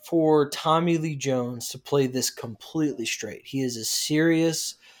choice for Tommy Lee Jones to play this completely straight, he is as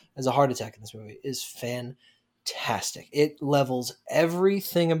serious as a heart attack in this movie, is fantastic. It levels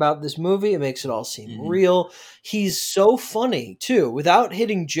everything about this movie. It makes it all seem real. He's so funny too, without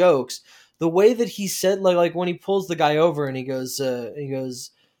hitting jokes. The way that he said, like when he pulls the guy over and he goes,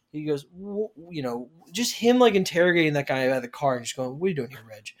 just him like interrogating that guy out of the car and just going, "What are you doing here,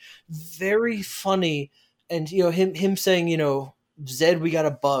 Reg?" Very funny. And him saying, "Zed, we got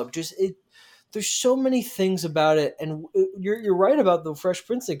a bug." There's so many things about it, and you're right about the Fresh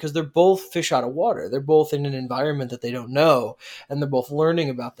Prince thing, because they're both fish out of water. They're both in an environment that they don't know, and they're both learning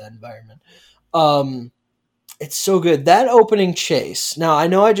about that environment. It's so good, that opening chase. Now I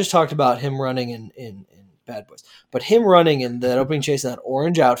know I just talked about him running in Bad Boys, but him running in that opening chase in that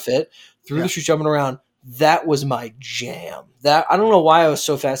orange outfit through the streets jumping around. That was my jam. That I don't know why I was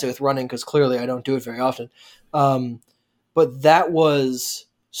so fascinated with running, because clearly I don't do it very often. But that was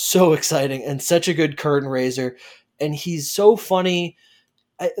so exciting and such a good curtain raiser. And he's so funny.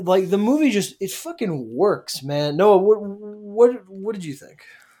 The movie it fucking works, man. Noah, what did you think?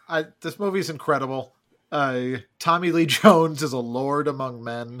 This movie is incredible. Tommy Lee Jones is a lord among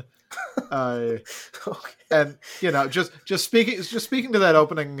men. Okay. And just speaking to that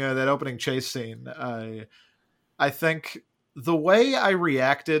opening chase scene, I think the way I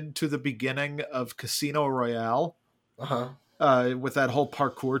reacted to the beginning of Casino Royale, with that whole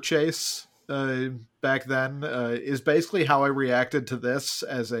parkour chase back then, is basically how I reacted to this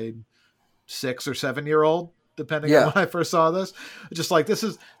as a 6 or 7 year old, depending on when I first saw this. Just like this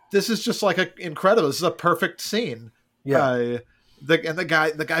is just like incredible. This is a perfect scene. Yeah.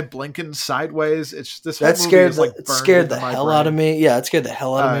 The guy blinking sideways. It's this whole movie is like it scared the hell out of me. Yeah, it scared the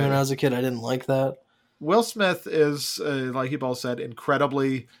hell out of me when I was a kid. I didn't like that. Will Smith is, like you both said,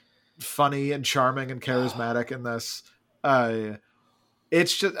 incredibly funny and charming and charismatic in this.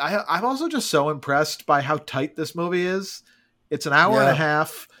 It's just I'm also just so impressed by how tight this movie is. It's an hour and a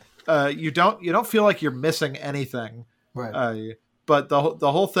half. You don't feel like you're missing anything. Right. But the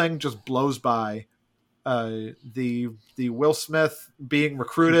whole thing just blows by. The Will Smith being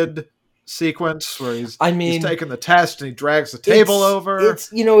recruited sequence where he's taking the test and he drags the table over.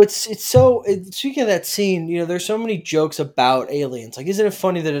 Speaking of that scene, there's so many jokes about aliens. Like, isn't it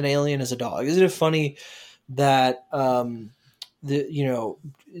funny that an alien is a dog? Isn't it funny that not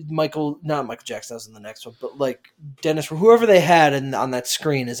Michael Jackson was in the next one, but like Dennis, whoever they had on that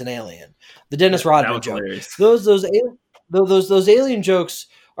screen is an alien. The Dennis Rodman joke. Hilarious. Those alien jokes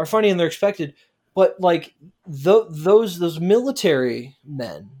are funny and they're expected. But like those military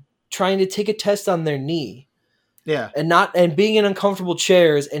men trying to take a test on their knee, and being in uncomfortable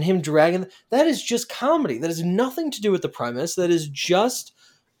chairs and him dragging, that is just comedy. That has nothing to do with the premise. That is just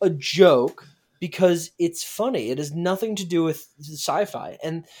a joke because it's funny. It has nothing to do with sci-fi,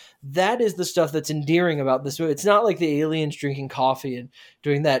 and that is the stuff that's endearing about this movie. It's not like the aliens drinking coffee and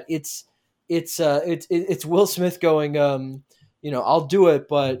doing that. It's Will Smith going. I'll do it,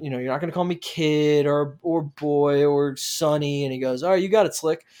 but you're not going to call me kid or boy or Sonny. And he goes, "All right, you got it,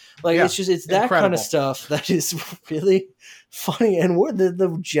 Slick." It's that incredible kind of stuff that is really funny. And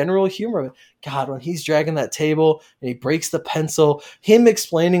the general humor of it. God, when he's dragging that table and he breaks the pencil, him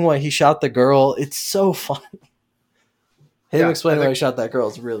explaining why he shot the girl, it's so funny. Explaining why he shot that girl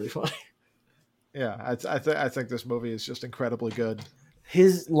is really funny. Yeah, I think this movie is just incredibly good.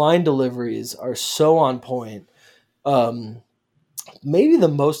 His line deliveries are so on point. Maybe the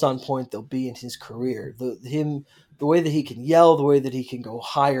most on point they'll be in his career. The way that he can yell, the way that he can go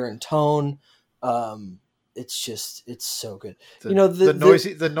higher in tone. It's so good.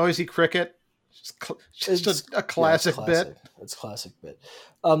 The noisy cricket. Just a classic bit. It's a classic bit.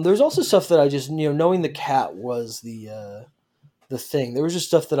 There's also stuff that I just knowing the cat was the thing. There was just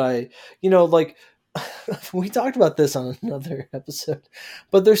stuff that I we talked about this on another episode,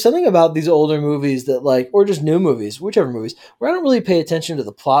 but there's something about these older movies that or just new movies, whichever movies, where I don't really pay attention to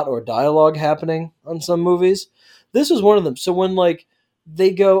the plot or dialogue happening on some movies. This was one of them. So when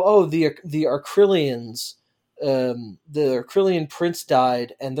they go, the Arcrillians, the Arcrillian prince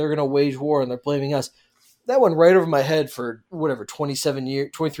died and they're going to wage war and they're blaming us. That went right over my head for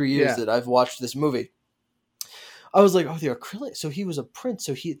 23 years that I've watched this movie. I was like, the Arcrillian. So he was a prince.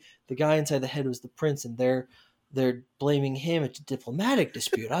 So the guy inside the head was the prince, and they're blaming him. It's a diplomatic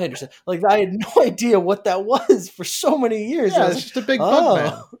dispute. I understand. I had no idea what that was for so many years. Yeah, it's just a big bug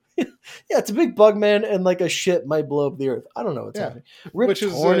man. Yeah, it's a big bug man, and a ship might blow up the earth. I don't know what's happening. Rip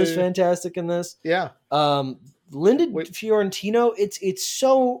Torn is fantastic in this. Yeah. Linda Fiorentino, it's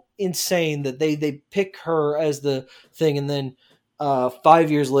so insane that they pick her as the thing, and then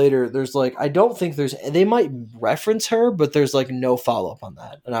 5 years later, there's like, I don't think they might reference her, but there's like no follow up on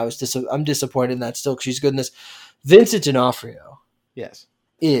that, and I'm disappointed in that still, because she's good in this. Vincent D'Onofrio, yes,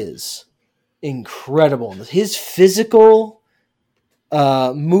 is incredible. His physical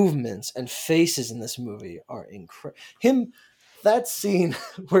movements and faces in this movie are incredible. That scene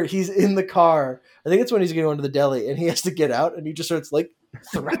where he's in the car, I think it's when he's going to the deli and he has to get out and he just starts like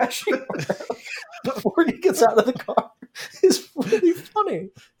thrashing around before he gets out of the car. It's really funny.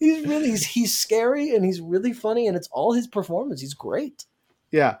 He's scary and he's really funny, and it's all his performance. He's great.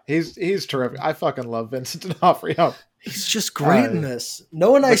 Yeah, he's terrific. I fucking love Vincent D'Onofrio. He's just great in this.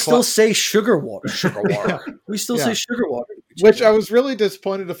 Noah and I still say sugar water. Sugar water. We still say sugar water. Which I was really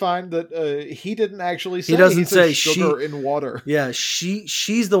disappointed to find that he didn't actually say. He doesn't say sugar in water. Yeah,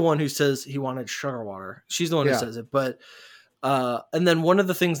 she's the one who says he wanted sugar water. She's the one who says it. But and then one of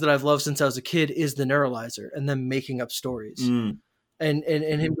the things that I've loved since I was a kid is the neuralizer and them making up stories. And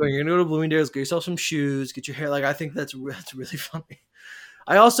him going, you're gonna go to Bloomingdale's, get yourself some shoes, get your hair. Like, I think that's really funny.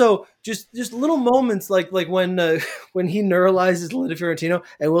 I also just little moments like when he neuralizes Linda Fiorentino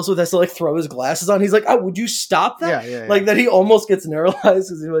and Will Smith has to like throw his glasses on. He's like, "Oh, would you stop that?" Yeah. Like that he almost gets neuralized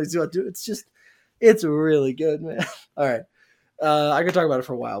because it's really good, man. All right, I could talk about it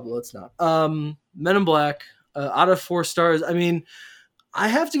for a while, but let's not. Men in Black, out of 4 stars. I mean, I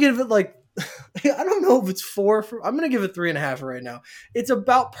have to give it like I don't know if it's 4. I'm gonna give it 3.5 right now. It's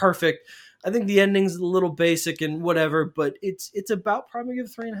about perfect. I think the ending's a little basic and whatever, but it's about probably give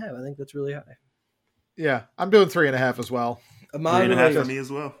 3.5. I think that's really high. Yeah, I'm doing 3.5 as well. 3.5 for me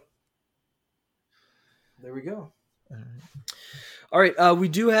as well. There we go. All right, we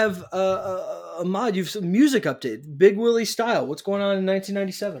do have Ahmad. You've some music update. Big Willie Style. What's going on in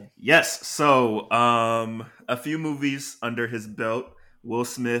 1997? Yes, so a few movies under his belt. Will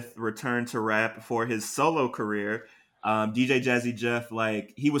Smith returned to rap for his solo career. DJ Jazzy Jeff,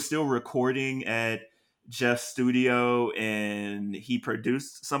 like, he was still recording at Jeff's studio and he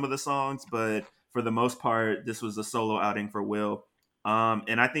produced some of the songs, but for the most part, this was a solo outing for Will.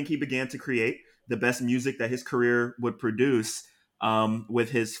 And I think he began to create the best music that his career would produce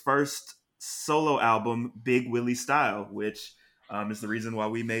with his first solo album, Big Willie Style, which is the reason why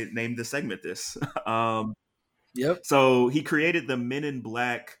we named the segment this. Yep. So he created the Men in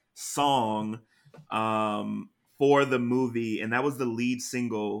Black song for the movie, and that was the lead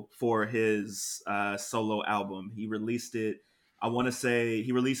single for his solo album. He released it, I want to say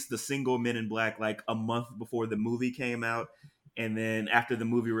he released the single Men in Black like a month before the movie came out, and then after the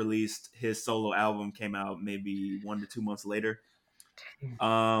movie released, his solo album came out maybe 1 to 2 months later.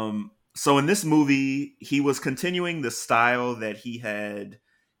 So in this movie, he was continuing the style that he had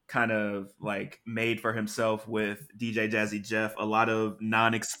kind of like made for himself with DJ Jazzy Jeff, a lot of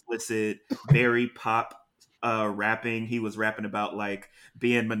non-explicit, very pop rapping. He was rapping about like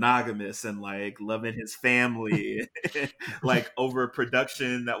being monogamous and like loving his family, like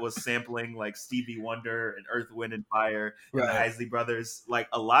overproduction that was sampling like Stevie Wonder and Earth, Wind and Fire and the Isley Brothers. Like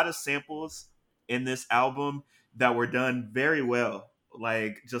a lot of samples in this album that were done very well.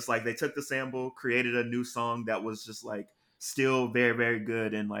 Like just like they took the sample, created a new song that was just like still very, very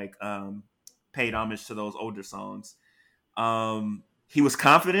good and like paid homage to those older songs. He was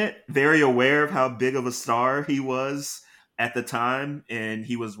confident, very aware of how big of a star he was at the time, and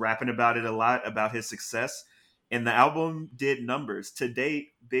he was rapping about it a lot, about his success. And the album did numbers. To date,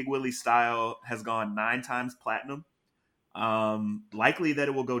 Big Willie Style has gone 9 times platinum. Likely that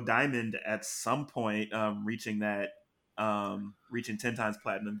it will go diamond at some point, reaching 10 times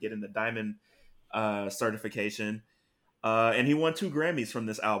platinum, getting the diamond certification. And he won 2 Grammys from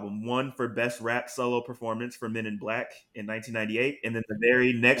this album. One for Best Rap Solo Performance for Men in Black in 1998. And then the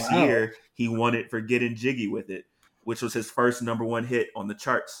very next year, he won it for Getting Jiggy With It, which was his first #1 hit on the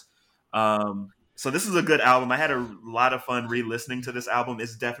charts. So this is a good album. I had a lot of fun re-listening to this album.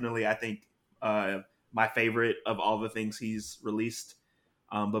 It's definitely, I think, my favorite of all the things he's released.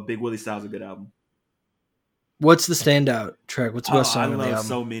 But Big Willie Style is a good album. What's the standout track? What's the best song on the album? I love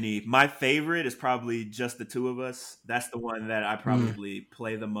so many. My favorite is probably Just the Two of Us. That's the one that I probably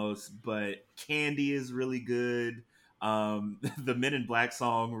play the most. But Candy is really good. The Men in Black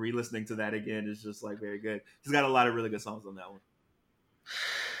song, re-listening to that again is just like very good. He's got a lot of really good songs on that one.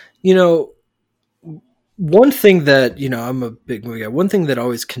 You know, one thing that, you know, I'm a big movie guy. One thing that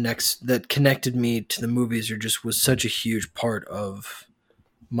always connected me to the movies, or just was such a huge part of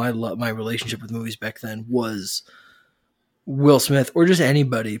my relationship with movies back then, was Will Smith or just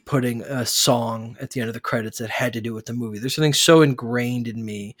anybody putting a song at the end of the credits that had to do with the movie. There's something so ingrained in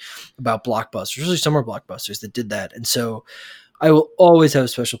me about blockbusters, especially summer blockbusters that did that. And so I will always have a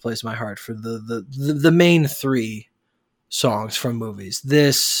special place in my heart for the main three songs from movies.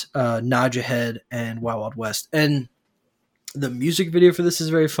 This, Nod Your Head, and Wild Wild West. And the music video for this is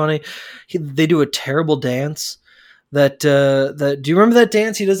very funny. They do a terrible dance. That do you remember that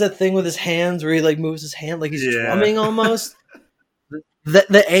dance? He does that thing with his hands where he like moves his hand like he's drumming almost.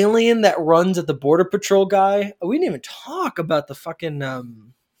 The alien that runs at the Border Patrol guy. We didn't even talk about the fucking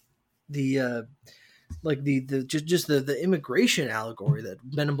the immigration allegory that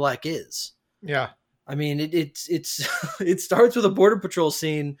Men in Black is. Yeah, I mean it's it starts with a Border Patrol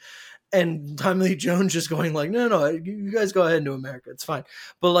scene. And Tommy Lee Jones just going like, no, you guys go ahead into America. It's fine.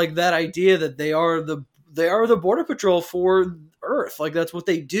 But like that idea that they are the Border Patrol for Earth. Like that's what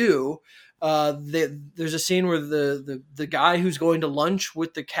they do. There's a scene where the guy who's going to lunch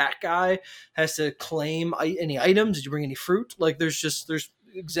with the cat guy has to claim any items. Did you bring any fruit? Like there's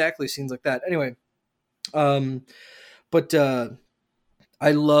exactly scenes like that. Anyway, but I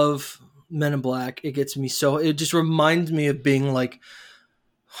love Men in Black. It gets me it just reminds me of being like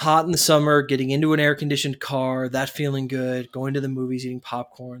hot in the summer, getting into an air conditioned car, that feeling good, going to the movies, eating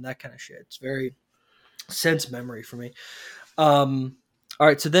popcorn, that kind of shit. It's very sense memory for me. All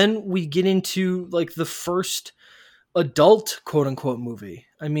right, so then we get into like the first adult quote unquote movie.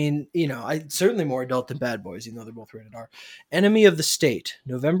 I mean, I certainly more adult than Bad Boys, even though they're both rated R. Enemy of the State,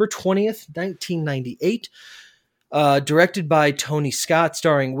 November 20th, 1998. Directed by Tony Scott,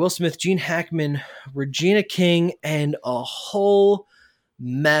 starring Will Smith, Gene Hackman, Regina King, and a whole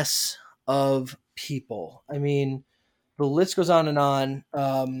mess of people. I mean, the list goes on and on.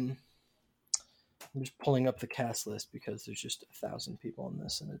 I'm just pulling up the cast list because there's just 1,000 people in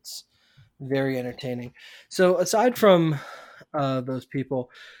this, and it's very entertaining. So aside from those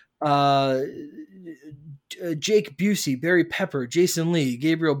people, Jake Busey, Barry Pepper, Jason Lee,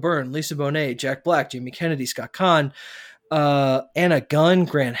 Gabriel Byrne, Lisa Bonet, Jack Black, Jamie Kennedy, Scott Conn, Anna Gunn,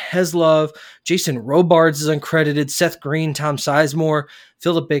 Grant Heslov, Jason Robards is uncredited, Seth Green, Tom Sizemore,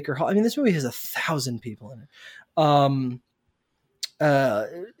 Philip Baker Hall. I mean, this movie has 1,000 people in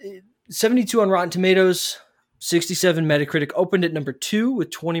it. 72 on Rotten Tomatoes, 67 Metacritic. Opened at number 2 with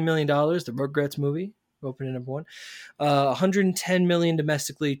 $20 million. The Rugrats movie opened at number 1. 110 million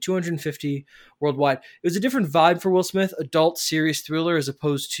domestically, 250 worldwide. It was a different vibe for Will Smith, adult serious thriller as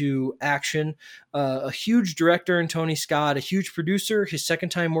opposed to action. A huge director in Tony Scott, a huge producer, his second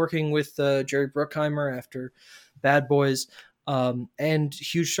time working with Jerry Bruckheimer after Bad Boys, and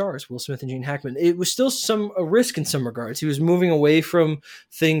huge stars, Will Smith and Gene Hackman. It was still a risk in some regards. He was moving away from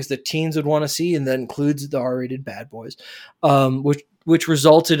things that teens would want to see, and that includes the R-rated Bad Boys, which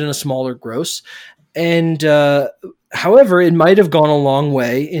resulted in a smaller gross. And however, it might have gone a long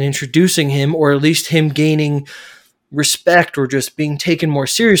way in introducing him, or at least him gaining respect or just being taken more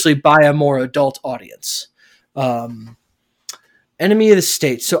seriously by a more adult audience. Enemy of the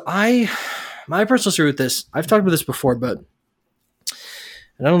State. So my personal story with this, I've talked about this before, but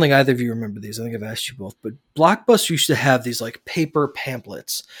and I don't think either of you remember these. I think I've asked you both, but Blockbuster used to have these like paper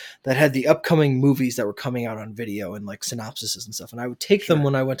pamphlets that had the upcoming movies that were coming out on video and like synopsises and stuff. And I would take them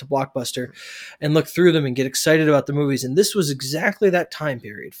when I went to Blockbuster and look through them and get excited about the movies. And this was exactly that time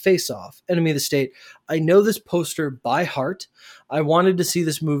period. Face Off, Enemy of the State. I know this poster by heart. I wanted to see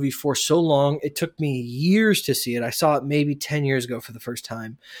this movie for so long. It took me years to see it. I saw it maybe 10 years ago for the first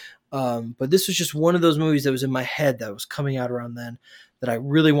time. But this was just one of those movies that was in my head that was coming out around then that I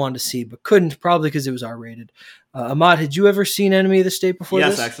really wanted to see, but couldn't, probably because it was R-rated. Ahmad, had you ever seen Enemy of the State before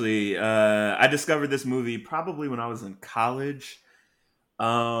this? Yes, actually. I discovered this movie probably when I was in college.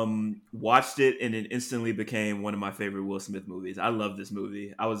 Watched it, and it instantly became one of my favorite Will Smith movies. I love this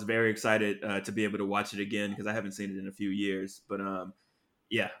movie. I was very excited to be able to watch it again because I haven't seen it in a few years. But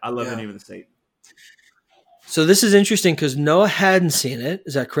yeah, I love Enemy of the State. So this is interesting because Noah hadn't seen it.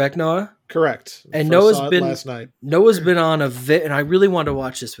 Is that correct, Noah? Correct. And Noah's been last night. Noah's been on and I really wanted to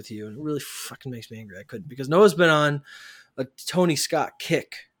watch this with you, and it really fucking makes me angry. I couldn't because Noah's been on a Tony Scott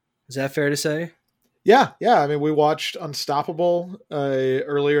kick. Is that fair to say? Yeah. I mean, we watched Unstoppable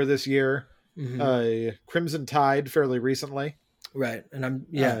earlier this year. Mm-hmm. Crimson Tide fairly recently. Right, and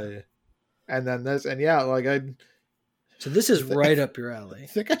and then this, and So this is right up your alley. I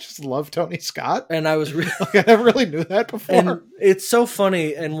think I just love Tony Scott. And I was really... I never really knew that before. And it's so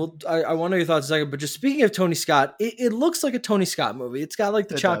funny, and I want to know your thoughts in a second, but just speaking of Tony Scott, it looks like a Tony Scott movie. It's got like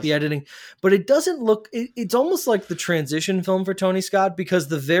the choppy editing, but it doesn't look... It's almost like the transition film for Tony Scott because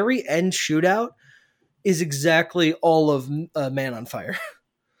the very end shootout is exactly all of Man on Fire.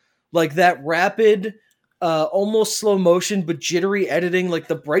 Like that rapid almost slow motion, but jittery editing, like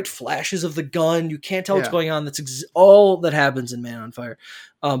the bright flashes of the gun. You can't tell what's going on. That's all that happens in Man on Fire.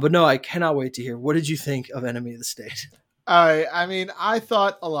 But no, I cannot wait to hear. What did you think of Enemy of the State? I mean, I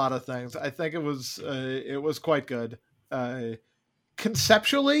thought a lot of things. I think it was quite good.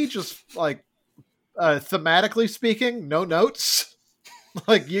 Conceptually, just like thematically speaking, no notes.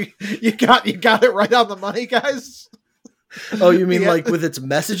 Like you got it right on the money, guys. Oh, you mean like with its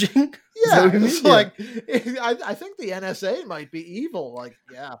messaging? Yeah, it's like I think the NSA might be evil. Like,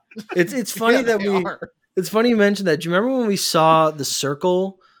 yeah, it's funny that it's funny you mentioned that. Do you remember when we saw The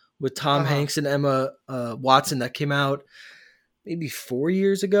Circle with Tom Hanks and Emma Watson that came out maybe 4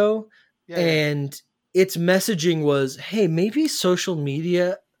 years ago? Yeah, and its messaging was, hey, maybe social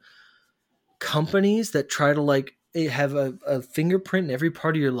media companies that try to like have a fingerprint in every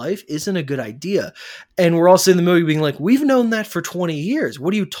part of your life isn't a good idea. And we're also in the movie being like, we've known that for 20 years.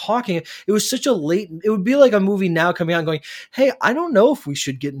 What are you talking? It was such a it would be like a movie now coming out and going, hey, I don't know if we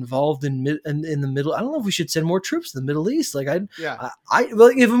should get involved in the middle. I don't know if we should send more troops to the Middle East. Like if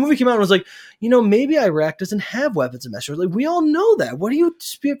a movie came out and was like, maybe Iraq doesn't have weapons of mass destruction. Like, we all know that. What are you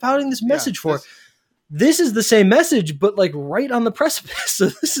spouting this message for? This is the same message, but like right on the precipice. So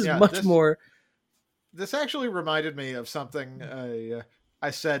this is much more. This actually reminded me of something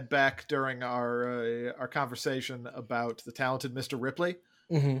I said back during our conversation about The Talented Mr. Ripley,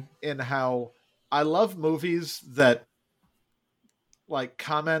 in how I love movies that like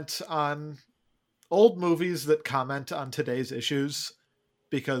comment on old movies that comment on today's issues,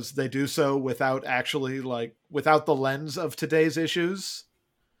 because they do so without the lens of today's issues.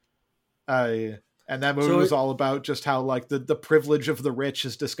 And that movie was all about just how like the privilege of the rich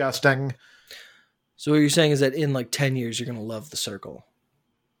is disgusting. So what you're saying is that in like 10 years, you're going to love The Circle.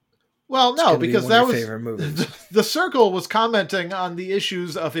 Well, no, because that was favorite movies. The Circle was commenting on the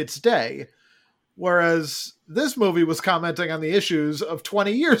issues of its day, whereas this movie was commenting on the issues of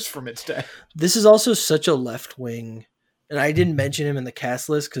 20 years from its day. This is also such a left wing, and I didn't mention him in the cast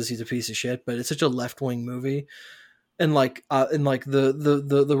list because he's a piece of shit, but it's such a left wing movie, and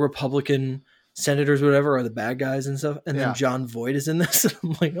the Republican senators, whatever, are the bad guys and stuff. And then John Voight is in this. And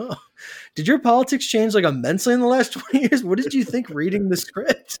I'm like, oh, did your politics change like immensely in the last 20 years? What did you think reading the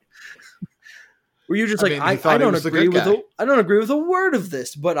script? Were you just I don't agree with a word of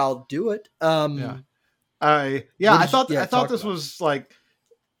this, but I'll do it. I thought this was like,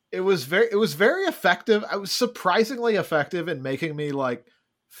 it was very effective. I was surprisingly effective in making me like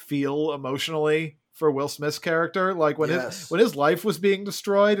feel emotionally for Will Smith's character, like when his life was being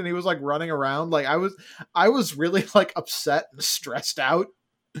destroyed and he was like running around, like I was really like upset and stressed out.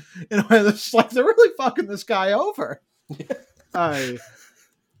 It's like they're really fucking this guy over. I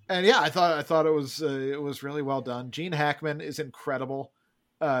thought it was really well done. Gene Hackman is incredible.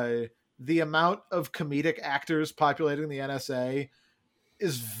 The amount of comedic actors populating the NSA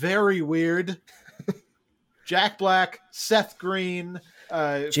is very weird. Jack Black, Seth Green,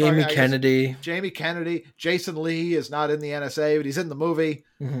 Jamie Kennedy, Jason Lee is not in the NSA, but he's in the movie.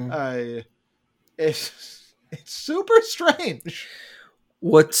 It's super strange.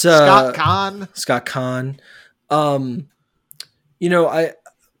 What's Scott Conn?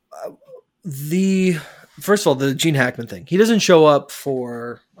 First of all, the Gene Hackman thing. He doesn't show up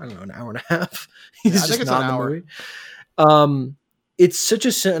for an hour and a half. He's just not in the movie. It's such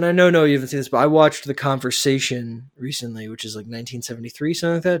and I know you haven't seen this, but I watched The Conversation recently, which is like 1973,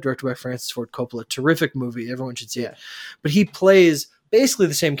 something like that, directed by Francis Ford Coppola. Terrific movie. Everyone should see it. But he plays basically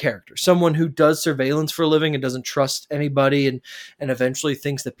the same character, someone who does surveillance for a living and doesn't trust anybody and eventually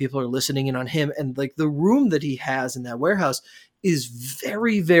thinks that people are listening in on him. And like the room that he has in that warehouse is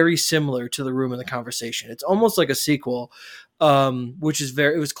very, very similar to the room in The Conversation. It's almost like a sequel. It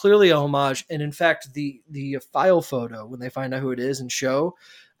was clearly a homage. And in fact, the file photo, when they find out who it is and show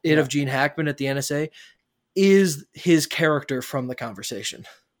it of Gene Hackman at the NSA, is his character from The Conversation.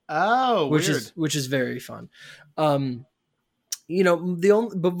 Oh, which is very fun. But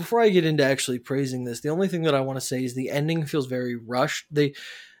before I get into actually praising this, the only thing that I want to say is the ending feels very rushed. I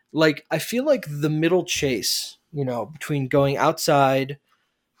feel like the middle chase, between going outside,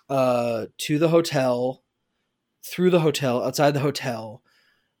 to the hotel, through the hotel, outside the hotel,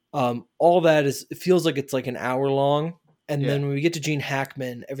 all that it feels like it's like an hour long. And then when we get to Gene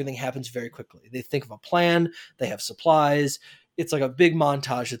Hackman, everything happens very quickly. They think of a plan, they have supplies. It's like a big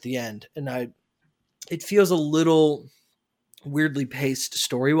montage at the end. And it feels a little weirdly paced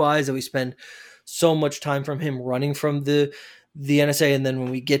story-wise that we spend so much time from him running from the NSA. And then when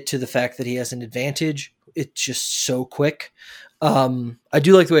we get to the fact that he has an advantage, it's just so quick. I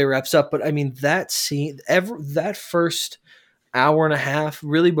do like the way it wraps up, but I mean, that scene, that first hour and a half,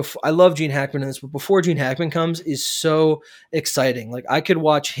 really before, I love Gene Hackman in this, but before Gene Hackman comes is so exciting. Like I could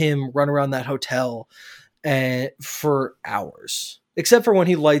watch him run around that hotel and for hours, except for when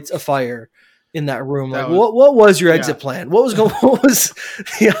he lights a fire in that room. Like what was your exit plan? What was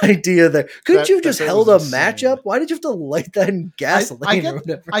the idea there? Couldn't you just held a match up? Why did you have to light that in gasoline or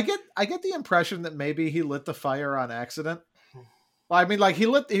whatever? I get the impression that maybe he lit the fire on accident. I mean, like he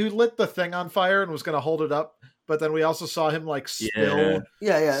lit the thing on fire and was going to hold it up, but then we also saw him like spill.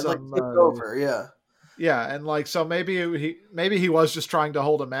 Some, like over. Yeah, and like so maybe he was just trying to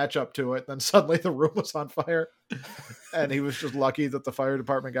hold a match up to it. Then suddenly the room was on fire, and he was just lucky that the fire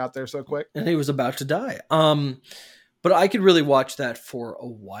department got there so quick. And he was about to die. But I could really watch that for a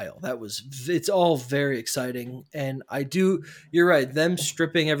while. It's all very exciting, and you're right. Them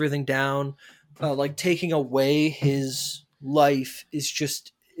stripping everything down, like taking away his life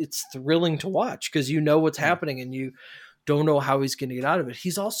it's thrilling to watch because you know what's happening and you don't know how he's going to get out of it.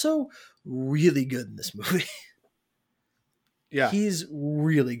 He's also really good in this movie. Yeah. He's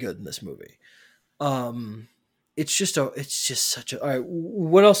really good in this movie. It's just such a, all right.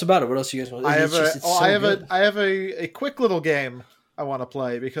 What else about it? What else do you guys want? I have a quick little game I want to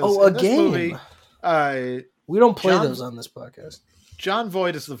play because in this movie, we don't play those on this podcast. Jon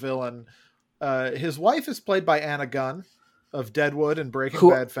Voight is the villain. His wife is played by Anna Gunn of Deadwood and Breaking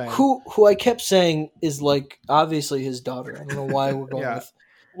Bad fame. Who I kept saying is like obviously his daughter. I don't know why we're going with.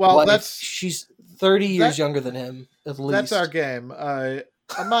 Well, she's 30 years younger than him at least. That's our game.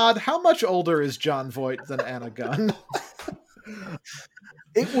 Ahmad, how much older is Jon Voight than Anna Gunn?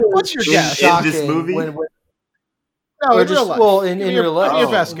 What's your guess? In this movie? No, in real life. Well, in real life.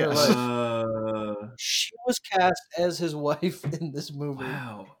 Your best guess. She was cast as his wife in this movie.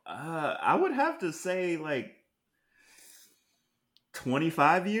 Wow. I would have to say like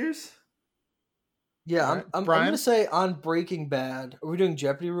 25 years. Yeah, I'm going to say on Breaking Bad. Are we doing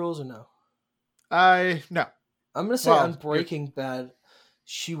Jeopardy rules or no? No. I'm going to say on Breaking Bad,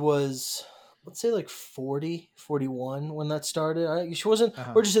 she was, let's say like 40, 41 when that started. She wasn't,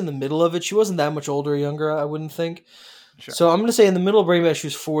 we're just in the middle of it. She wasn't that much older or younger, I wouldn't think. Sure. So I'm going to say in the middle of Breaking Bad, she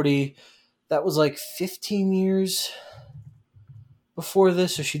was 40. That was like 15 years before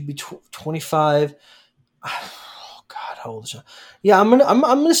this, so she'd be 25. How old is she? Yeah, I'm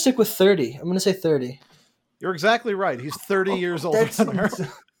gonna stick with 30. I'm gonna say 30. You're exactly right. He's 30 years older than her.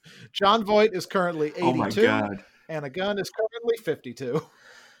 Jon Voight is currently 82. Oh my God. Anna Gunn is currently 52.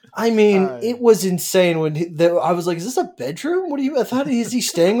 I mean, it was insane when I was like, "Is this a bedroom? I thought is he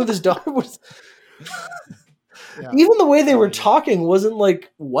staying with his daughter?" Even the way they were talking wasn't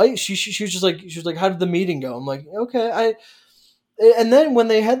like white. She was just like, "How did the meeting go?" I'm like, "Okay, And then when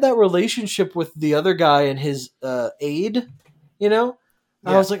they had that relationship with the other guy and his aide, I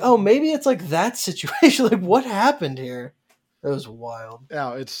was like, oh, maybe it's like that situation. Like, what happened here? It was wild.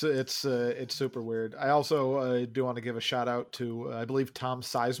 Yeah, it's super weird. I also do want to give a shout out to I believe Tom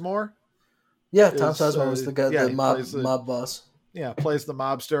Sizemore. Yeah, Tom Sizemore was the guy, the mob boss. Yeah, plays the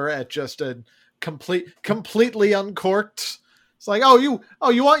mobster at just a completely uncorked. It's like, you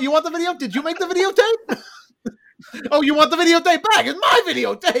want the video? Did you make the videotape? Oh, you want the videotape back? It's my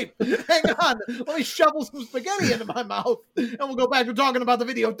videotape. Hang on. Let me shovel some spaghetti into my mouth, and we'll go back to talking about the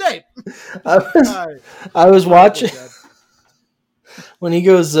videotape. I was watching when he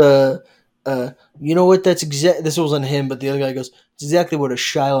goes, you know what? This wasn't him, but the other guy goes, it's exactly what a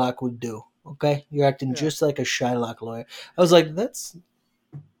Shylock would do. Okay? You're acting just like a Shylock lawyer. I was like, in my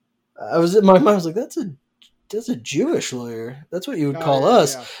mind, I was like, that's a Jewish lawyer. That's what you would call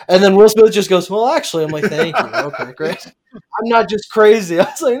us. Yeah. And then Will Smith just goes, well, actually, I'm like, thank you. Okay, great. I'm not just crazy. I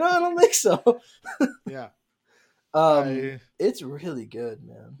was like, no, I don't think so. Yeah. It's really good,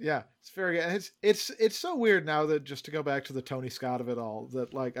 man. Yeah, it's very good. It's so weird now that, just to go back to the Tony Scott of it all,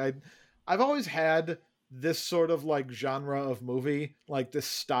 that like I've always had this sort of like genre of movie, like this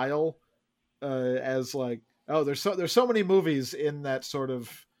style, as like, there's so many movies in that sort of,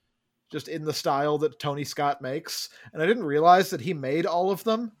 just in the style that Tony Scott makes. And I didn't realize that he made all of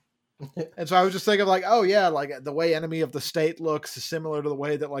them. And so I was just thinking like, like the way Enemy of the State looks is similar to the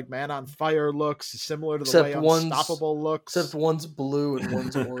way that like Man on Fire looks, is similar to the way Unstoppable looks. Except one's blue and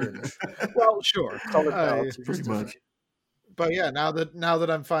one's orange. Well, sure. Pretty much. But yeah, now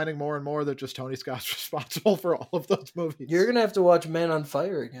that I'm finding more and more that just Tony Scott's responsible for all of those movies. You're going to have to watch Man on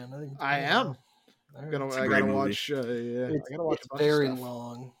Fire again. I think I am. I gotta watch. It's very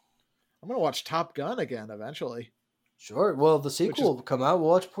long. I'm going to watch Top Gun again eventually. Sure. Well, the sequel will come out. We'll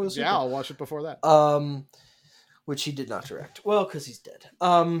watch before the sequel. Yeah, I'll watch it before that. Which he did not direct. Well, because he's dead.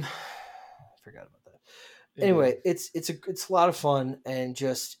 I forgot about that. Anyway, it's a lot of fun, and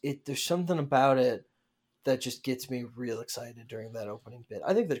just there's something about it that just gets me real excited during that opening bit.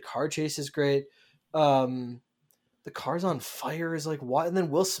 I think the car chase is great. The car's on fire is like what? And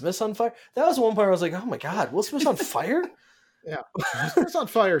then Will Smith's on fire. That was one part I was like, oh my god, Will Smith's on fire. Yeah, Will on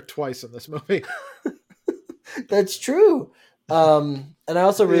fire twice in this movie. That's true. And I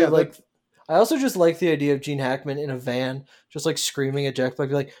also really I also just like the idea of Gene Hackman in a van, just like screaming at Jack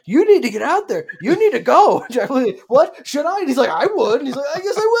Black, like, "You need to get out there. You need to go." Jack Black, like, "What? Should I?" And he's like, "I would." And he's like, "I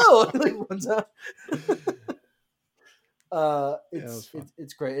guess I will." And he like runs out.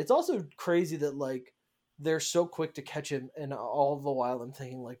 It's great. It's also crazy that like they're so quick to catch him, and all the while I'm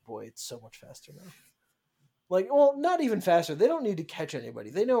thinking like, boy, it's so much faster now. Like, well, not even faster. They don't need to catch anybody.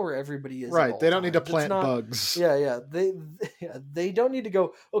 They know where everybody is. Right. They don't need to plant bugs. Yeah. They don't need to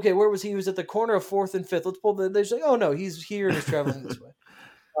go, okay, where was he? He was at the corner of 4th and 5th. Let's pull the... They're just like, oh, no, he's here and he's traveling this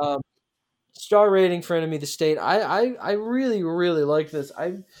way. Star rating for Enemy of the State. I really, really like this.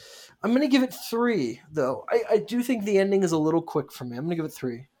 I'm going to give it 3, though. I do think the ending is a little quick for me. I'm going to give it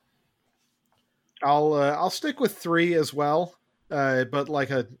 3. I'll stick with 3 as well, but like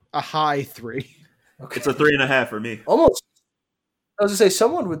a high 3. Okay. It's a 3.5 for me. Almost. I was gonna say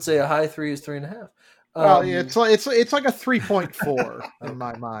someone would say a high 3 is 3.5. Well, it's like a 3.4 in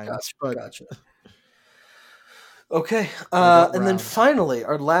my mind. Gotcha. Okay, and then finally,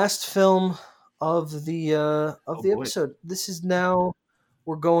 our last film of the episode. This is now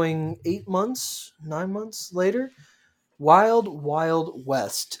we're going 9 months later. Wild Wild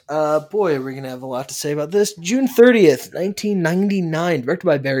West. Boy, are we going to have a lot to say about this. June 30th, 1999, directed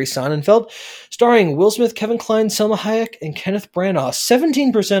by Barry Sonnenfeld, starring Will Smith, Kevin Kline, Selma Hayek, and Kenneth Branagh.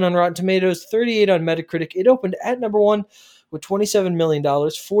 17% on Rotten Tomatoes, 38 on Metacritic. It opened at number 1 with $27 million,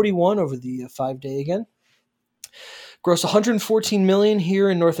 41 over the 5-day again. Grossed $114 million here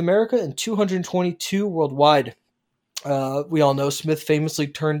in North America and $222 worldwide. We all know Smith famously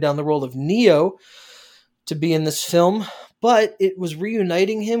turned down the role of Neo to be in this film, but it was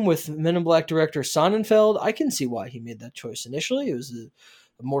reuniting him with Men in Black director Sonnenfeld. I can see why he made that choice initially. It was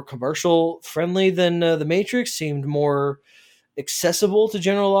a more commercial friendly than The Matrix, seemed more accessible to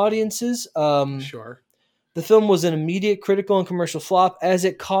general audiences. Sure. The film was an immediate critical and commercial flop as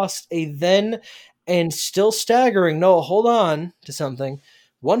it cost a then and still staggering, no, hold on to something,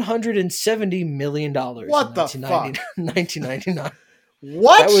 $170 million what the fuck? 1999.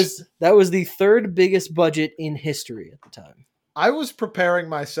 What? That was the 3rd biggest budget in history at the time. I was preparing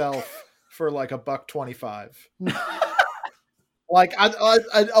myself for like $125. Like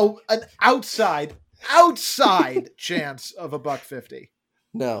an outside chance of $150.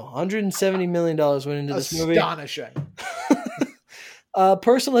 No, $170 million went into this movie. Astonishing.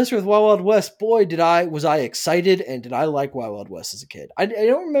 Personal history with Wild Wild West. Boy, was I excited, and did I like Wild Wild West as a kid. I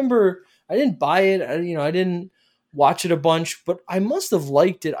don't remember. I didn't buy it. I didn't watch it a bunch, but I must have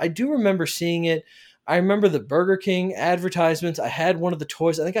liked it. I do remember seeing it. I remember the Burger King advertisements. I had one of the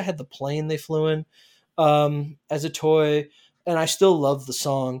toys. I think I had the plane they flew in as a toy, and I still love the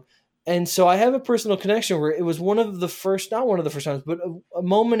song. And so I have a personal connection where it was not one of the first times, but a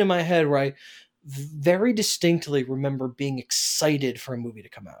moment in my head where I very distinctly remember being excited for a movie to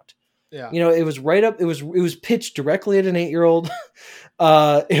come out. Yeah. It was right up. It was pitched directly at an 8-year-old.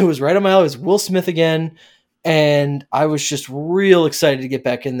 It was right on my alley. It was Will Smith again. And I was just real excited to get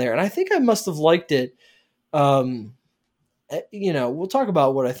back in there. And I think I must have liked it. We'll talk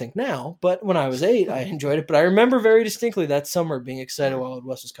about what I think now. But when I was 8, I enjoyed it. But I remember very distinctly that summer being excited while Wild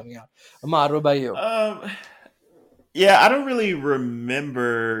West was coming out. Ahmad, what about you? Yeah, I don't really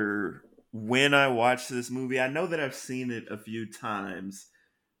remember when I watched this movie. I know that I've seen it a few times.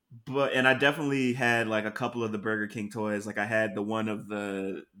 And I definitely had like a couple of the Burger King toys. Like I had the one of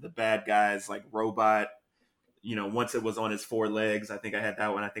the bad guys, like robot. Once it was on his 4 legs, I think I had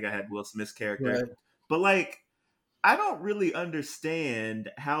that one. I think I had Will Smith's character. Right. But like, I don't really understand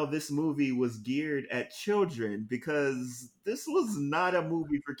how this movie was geared at children, because this was not a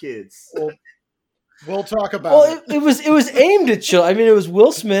movie for kids. Well, we'll talk about it. It was aimed at children. I mean, it was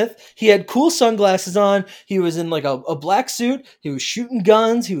Will Smith. He had cool sunglasses on. He was in like a black suit. He was shooting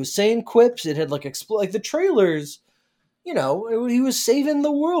guns. He was saying quips. It had like like the trailers. He was saving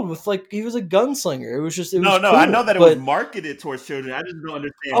the world with he was a gunslinger. It was cool, I know that it was marketed towards children. I just don't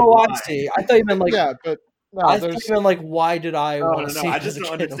understand. Oh, why. I see. I thought you meant like I thought you meant like why did I want to see? I just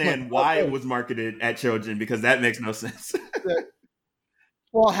don't understand why it was marketed at children, because that makes no sense.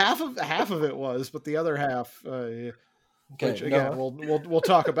 Well, half of it was, but the other half, which again we'll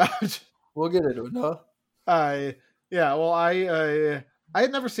talk about. We'll get into it. No. Yeah. Well, I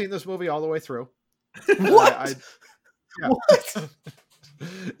had never seen this movie all the way through. What? Yeah. What?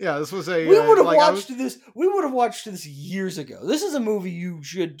 Yeah, this was a. We would have like, watched this. We would have watched this years ago. This is a movie you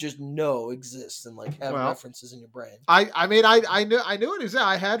should just know exists and like have references in your brain. I mean, I knew it was.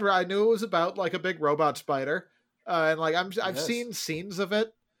 I knew it was about like a big robot spider, and like I've seen scenes of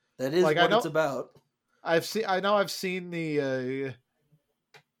it. That is like, what it's about. I've seen the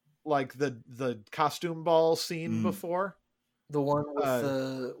like the costume ball scene before. The one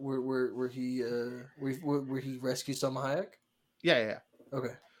with where he rescues Salma Hayek. Yeah.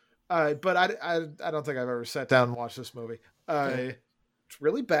 Okay. But I don't think I've ever sat down and watched this movie. It's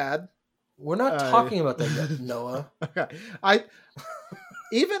really bad. We're not talking about that yet, Noah. Okay.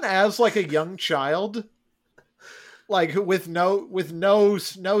 Even as like a young child, like with no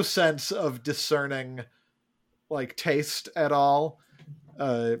sense of discerning like taste at all.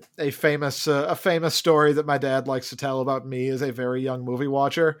 A famous story that my dad likes to tell about me as a very young movie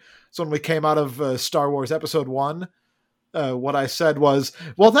watcher. So when we came out of Star Wars Episode 1, what I said was,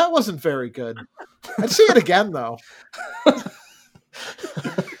 well, that wasn't very good. I'd see it again, though.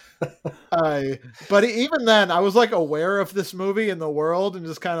 But even then, I was like aware of this movie in the world and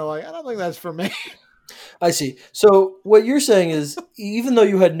just kind of like, I don't think that's for me. I see. So what you're saying is, even though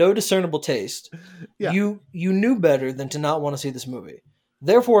you had no discernible taste, you knew better than to not want to see this movie.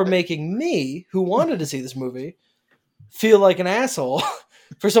 Therefore, making me, who wanted to see this movie, feel like an asshole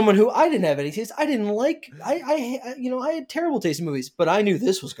for someone who I didn't have any taste. I didn't like. I had terrible taste in movies, but I knew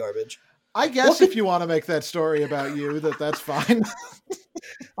this was garbage. I guess if you want to make that story about you, that's fine.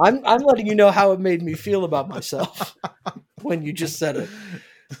 I'm letting you know how it made me feel about myself when you just said it.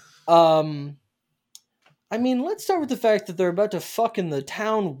 I mean, let's start with the fact that they're about to fuck in the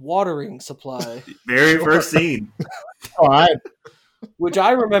town watering supply. Very first scene. All right. Which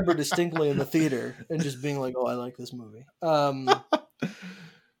I remember distinctly in the theater and just being like, oh, I like this movie. But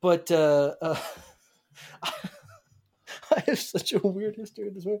I have such a weird history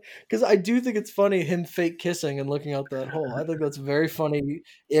with this movie because I do think it's funny him fake kissing and looking out that hole. I think that's a very funny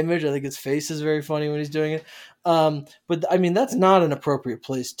image. I think his face is very funny when he's doing it. But I mean, that's not an appropriate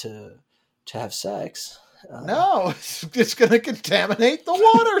place to have sex. No, it's going to contaminate the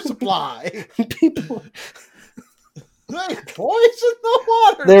water supply. People... They poison the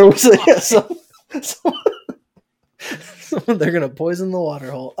water. There was someone they're gonna poison the water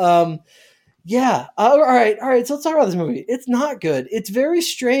hole. Yeah. All right. So let's talk about this movie. It's not good. It's very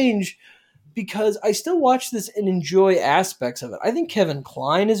strange because I still watch this and enjoy aspects of it. I think Kevin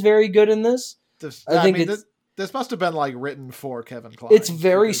Kline is very good in this. This must have been like written for Kevin Kline. It's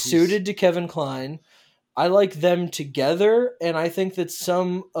very suited to Kevin Kline. I like them together, and I think that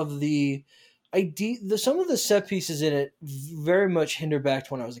some of the set pieces in it very much hinder back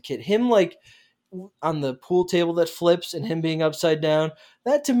to when I was a kid. Him like on the pool table that flips and him being upside down,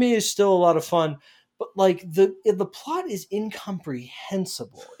 that to me is still a lot of fun. But like the plot is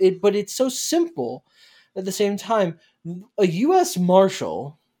incomprehensible. But it's so simple at the same time. A U.S.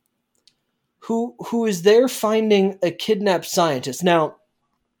 Marshal who is there finding a kidnapped scientist. Now,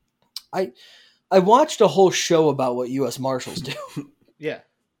 I watched a whole show about what U.S. Marshals do. Yeah.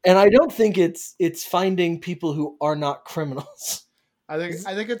 And I don't think it's finding people who are not criminals. I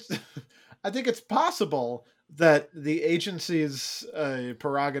think it's possible that the agency's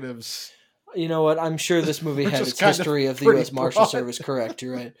prerogatives. You know what? I'm sure this movie had its history of the U.S. Marshal Service correct.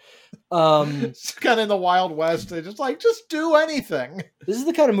 You're right. It's kind of in the Wild West. They just do anything. This is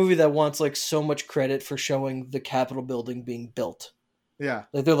the kind of movie that wants like so much credit for showing the Capitol building being built. Yeah.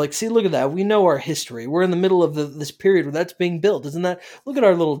 Like they're like, see, look at that. We know our history. We're in the middle of this period where that's being built. Isn't that? Look at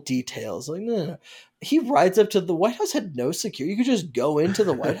our little details. Like, no. He rides up to the White House, had no security. You could just go into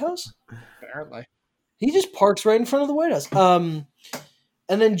the White House. Apparently. He just parks right in front of the White House.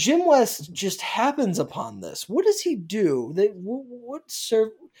 And then Jim West just happens upon this. What does he do?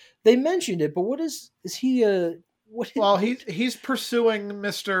 They mentioned it, but what is he he's pursuing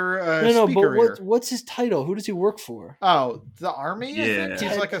Mr. No, Speaker but what's his title? Who does he work for? Oh, the Army? Yeah. I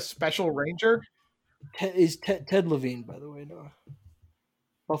think he's like a special ranger. Ted Levine, by the way. No.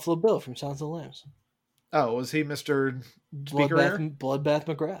 Buffalo Bill from Silence of the Lambs. Oh, was he Mr. Speaker? Bloodbath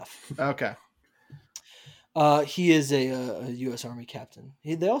McGrath. Okay. He is a U.S. Army captain.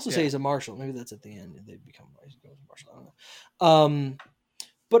 They also say he's a marshal. Maybe that's at the end. They become marshal. I don't know.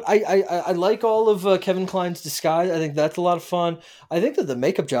 But I like all of Kevin Kline's disguise. I think that's a lot of fun. I think that the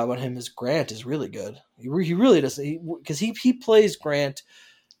makeup job on him as Grant is really good. He really does, because he plays Grant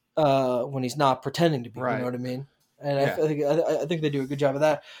when he's not pretending to be. Right. You know what I mean? And I think they do a good job of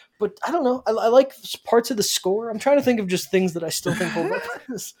that. But I don't know. I like parts of the score. I'm trying to think of just things that I still think hold up.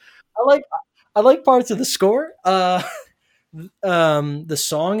 I like parts of the score. The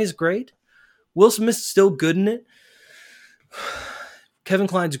song is great. Will Smith's still good in it. Kevin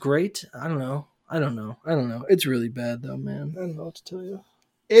Kline's great. I don't know. It's really bad though, man. I don't know what to tell you.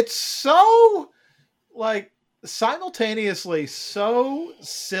 It's so like simultaneously so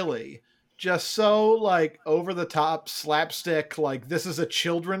silly, just so like over the top slapstick. Like this is a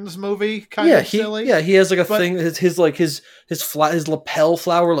children's movie kind of silly. Yeah, he has like a thing. His lapel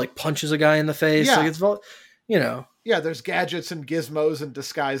flower like punches a guy in the face. Yeah. Like it's, you know. Yeah, there's gadgets and gizmos and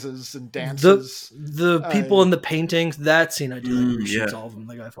disguises and dances. The people in the paintings, that scene I do like where he shoots all of them.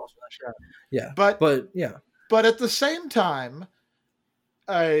 The guy falls from that shot. Yeah. But yeah. But at the same time,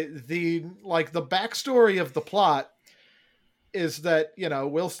 the backstory of the plot is that, you know,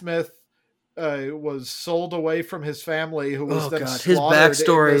 Will Smith was sold away from his family, who was slaughtered. His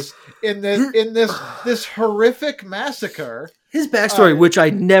backstory in this horrific massacre. His backstory, which I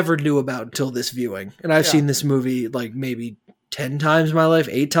never knew about until this viewing, and I've seen this movie like maybe 10 times in my life,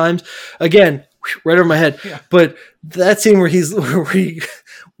 8 times. Again, right over my head. Yeah. But that scene where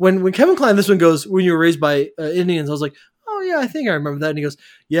when Kevin Kline, this one goes, when you were raised by Indians, I was like, oh yeah, I think I remember that. And he goes,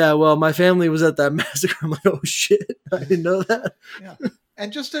 yeah, well, my family was at that massacre. I'm like, oh shit, I didn't know that. Yeah,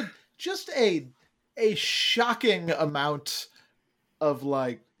 and just a shocking amount of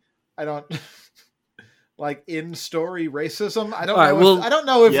like, I don't. Like in-story racism. I don't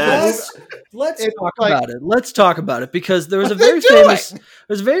know if let's talk about it. Let's talk about it, because there was a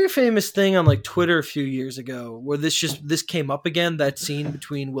very famous thing on like Twitter a few years ago where this came up again, that scene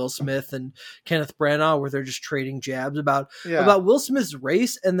between Will Smith and Kenneth Branagh where they're just trading jabs about Will Smith's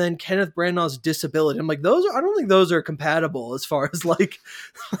race and then Kenneth Branagh's disability. I'm like, I don't think those are compatible as far as like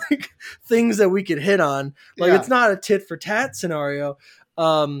things that we could hit on. Like it's not a tit for tat scenario.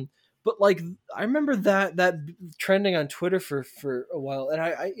 But like, I remember that trending on Twitter for a while, and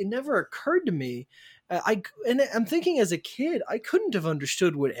it never occurred to me. I'm thinking as a kid, I couldn't have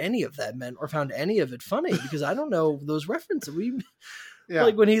understood what any of that meant or found any of it funny, because I don't know those references.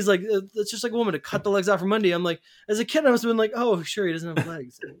 Like when he's like, it's just like a woman to cut the legs off from Monday. I'm like, as a kid, I must have been like, oh, sure, he doesn't have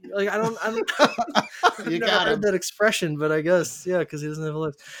legs. Like I don't. I've never heard that expression, but I guess because he doesn't have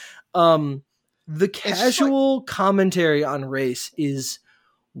legs. The casual commentary on race is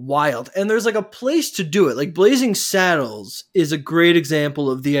wild, and there's like a place to do it. Like Blazing Saddles is a great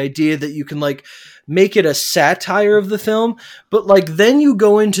example of the idea that you can like make it a satire of the film, but like then you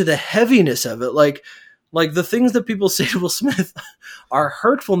go into the heaviness of it, like the things that people say to Will Smith are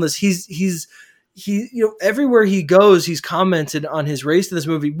hurtfulness. He everywhere he goes he's commented on his race in this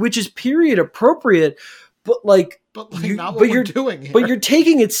movie, which is period appropriate, but you're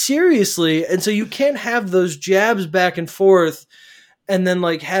taking it seriously, and so you can't have those jabs back and forth and then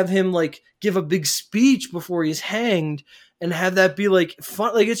like have him like give a big speech before he's hanged and have that be like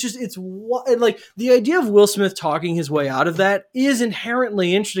fun. Like it's like the idea of Will Smith talking his way out of that is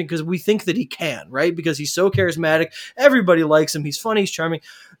inherently interesting because we think that he can, right? Because he's so charismatic. Everybody likes him. He's funny. He's charming.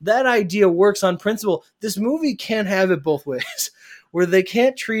 That idea works on principle. This movie can't have it both ways, where they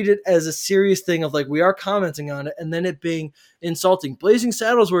can't treat it as a serious thing of like, we are commenting on it and then it being insulting. Blazing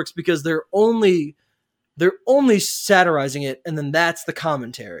Saddles works because they're only satirizing it, and then that's the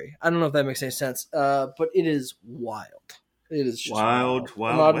commentary. I don't know if that makes any sense, but it is wild. It is just wild.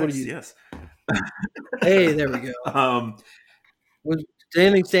 West, yes. Hey, there we go. Did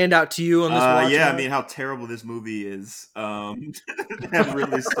anything stand out to you on this watch? Yeah, I mean, how terrible this movie is. That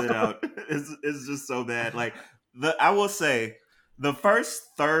really stood out. It's just so bad. Like I will say, the first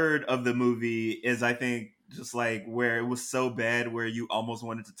third of the movie is, I think, just like where it was so bad where you almost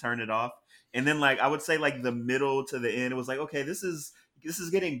wanted to turn it off. And then, like, I would say, like, the middle to the end, it was like, okay, this is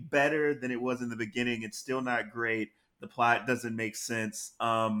getting better than it was in the beginning. It's still not great. The plot doesn't make sense.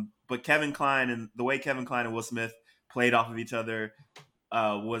 But Kevin Kline and the way Kevin Kline and Will Smith played off of each other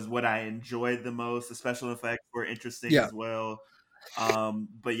was what I enjoyed the most. The special effects were interesting as well.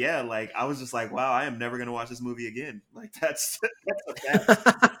 But yeah, like, I was just like, wow, I am never going to watch this movie again. Like, that's a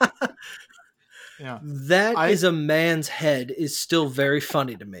fact. Yeah. That is a man's head is still very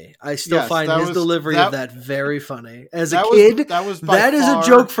funny to me. I still find his delivery of that very funny. As a kid, that is a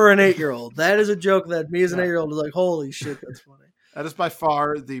joke for an 8-year-old. That is a joke that me as an 8-year-old was like, holy shit, that's funny. That is by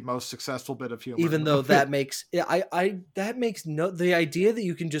far the most successful bit of humor. Even though that makes the idea that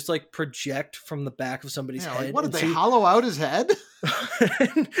you can just like project from the back of somebody's head. Like, what did they hollow out his head?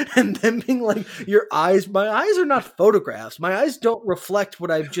 and then being like, my eyes are not photographs. My eyes don't reflect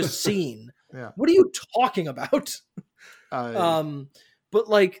what I've just seen. Yeah. What are you talking about? But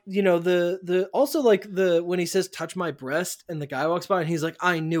like, you know, the also like the when he says touch my breast and the guy walks by and he's like,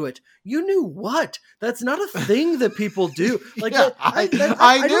 I knew it. You knew what? That's not a thing that people do. Like Yeah, I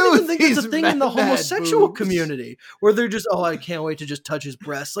I don't knew even think it's a these thing in the men had homosexual boobs. community where they're just, oh, I can't wait to just touch his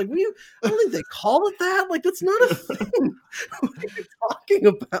breast. Like I don't think they call it that. Like that's not a thing. What are you talking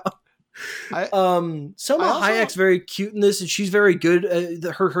about? Selma Hayek's very cute in this, and she's very good.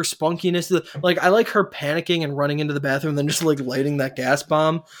 Her spunkiness, like I like her panicking and running into the bathroom, and then just like lighting that gas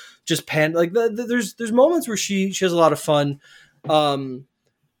bomb. Just like there's moments where she has a lot of fun,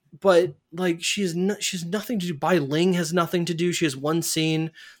 but like she has nothing to do. Bai Ling has nothing to do. She has one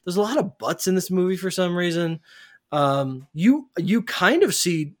scene. There's a lot of butts in this movie for some reason. You kind of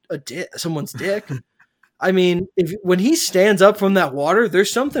see someone's dick. I mean, when he stands up from that water,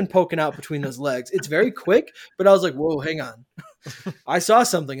 there's something poking out between those legs. It's very quick, but I was like, whoa, hang on. I saw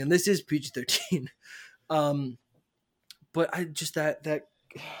something, and this is PG-13. But I just that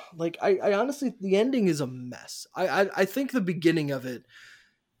like I honestly, the ending is a mess. I think the beginning of it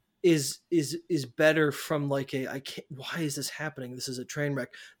is better from like I can't, why is this happening? This is a train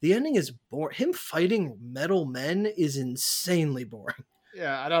wreck. The ending is boring. Him fighting metal men is insanely boring.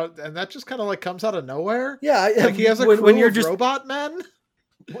 Yeah, I don't, and that just kind of like comes out of nowhere. Yeah, like he has a crew when you're of just robot men.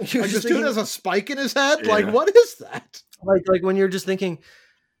 Like this dude has a spike in his head. Yeah. Like what is that? Like when you're just thinking,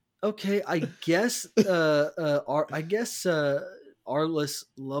 okay, I guess Arliss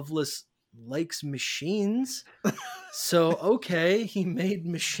Loveless likes machines, so okay, he made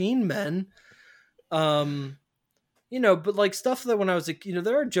machine men. You know, but like stuff that when I was a, you know,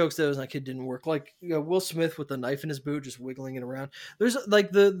 there are jokes that as a kid didn't work. Like, you know, Will Smith with the knife in his boot, just wiggling it around. There's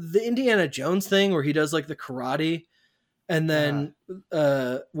like the Indiana Jones thing where he does like the karate, and then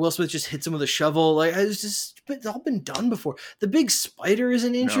Will Smith just hits him with a shovel. Like it's all been done before. The big spider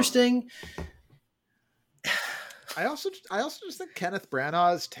isn't interesting. No. I also just think Kenneth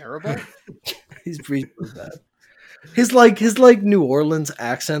Branagh is terrible. He's pretty bad. His New Orleans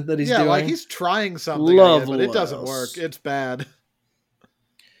accent that he's doing. Yeah, like he's trying something, but it doesn't work. It's bad.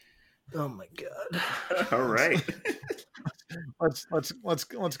 Oh my god! All right,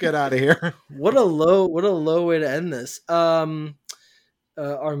 let's get out of here. What a low way to end this. Our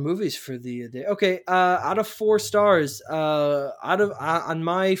movies for the day. Okay, out of 4 stars, on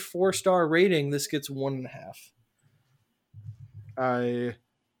my 4-star rating, this gets 1.5. I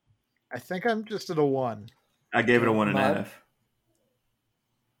think I'm just at a 1. I gave it a 1.5.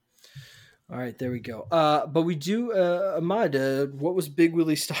 All right, there we go. But we do, Ahmad, what was Big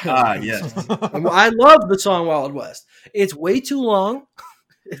Willie Style? Yes. I love the song Wild West. It's way too long.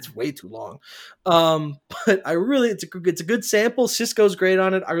 But I really, it's a good sample. Cisco's great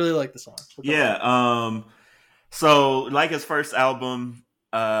on it. I really like the song. Yeah. So like his first album,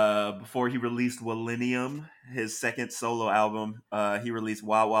 before he released Millennium, his second solo album, he released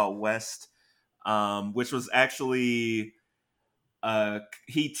Wild Wild West. Which was actually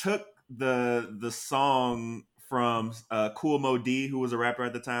he took the song from Kool Moe Dee, who was a rapper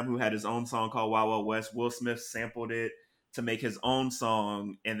at the time, who had his own song called Wild Wild West. Will Smith sampled it to make his own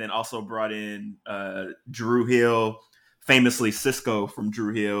song, and then also brought in Dru Hill, famously Cisco from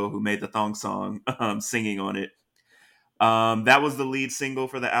Dru Hill, who made the thong song, singing on it. That was the lead single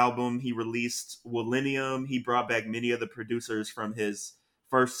for the album. He released Millennium. He brought back many of the producers from his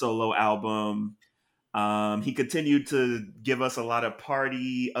first solo album. He continued to give us a lot of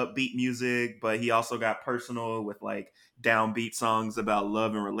party, upbeat music, but he also got personal with like downbeat songs about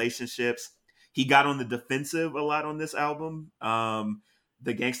love and relationships. He got on the defensive a lot on this album.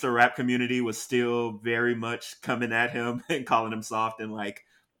 The gangster rap community was still very much coming at him and calling him soft and like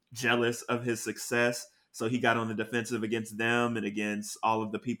jealous of his success. So he got on the defensive against them and against all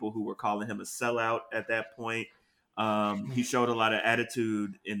of the people who were calling him a sellout at that point. He showed a lot of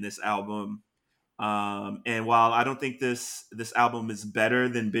attitude in this album. And while I don't think this album is better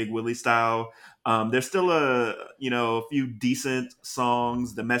than Big Willie Style, there's still a few decent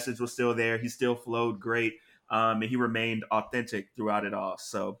songs. The message was still there. He still flowed great. And he remained authentic throughout it all.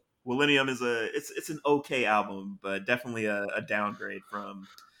 So Millennium is it's an okay album, but definitely a downgrade from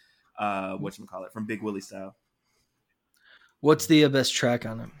from Big Willie Style. What's the best track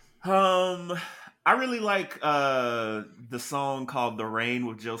on it? I really like the song called "The Rain"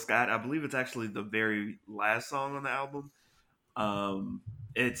 with Jill Scott. I believe it's actually the very last song on the album.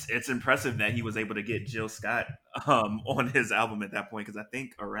 It's impressive that he was able to get Jill Scott on his album at that point, because I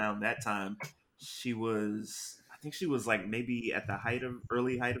think around that time she was like maybe at the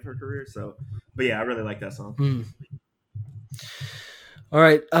early height of her career. So, but yeah, I really like that song. All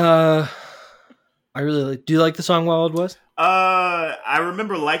right. I really like. Do you like the song Wild West? I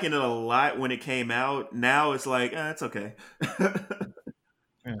remember liking it a lot when it came out. Now it's like, it's okay.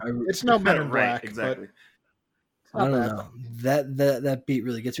 It's no Men in Right, Black, exactly. but I don't bad. know. That beat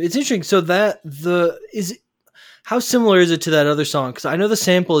really gets me. It's interesting. So how similar is it to that other song? Because I know the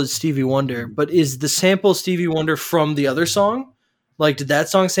sample is Stevie Wonder, but is the sample Stevie Wonder from the other song? Like, did that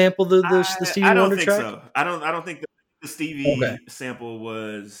song sample the Stevie I don't Wonder think track? so. I don't think the Okay. Stevie sample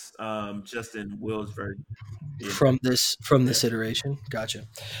was just in Will's version. Yeah. From this iteration. Gotcha.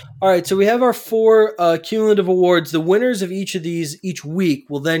 All right, so we have our 4 cumulative awards. The winners of each of these each week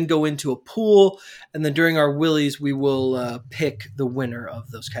will then go into a pool, and then during our Willies, we will pick the winner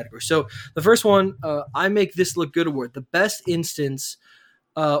of those categories. So the first one, I Make This Look Good award, the best instance,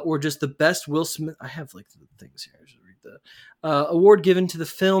 or just the best Will Smith. I have like the things here. I should read the award given to the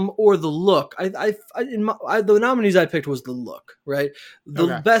film or the look. The nominees I picked was the look, right? The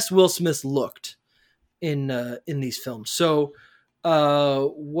Okay. best Will Smith looked in these films. So,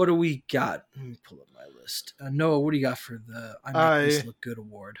 what do we got? Let me pull up my list. Noah, what do you got for the I Make This Look Good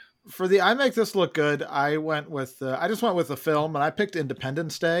award? For the I Make This Look Good, I just went with the film, and I picked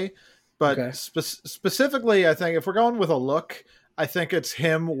Independence Day. But Okay. specifically, I think if we're going with a look, I think it's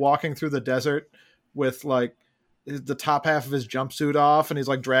him walking through the desert with like the top half of his jumpsuit off, and he's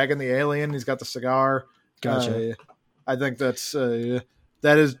like dragging the alien. He's got the cigar. Gotcha. I think that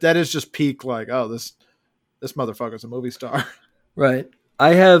is just peak. Like, oh, this motherfucker's a movie star. Right.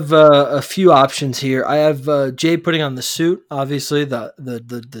 I have a few options here. I have Jay putting on the suit, obviously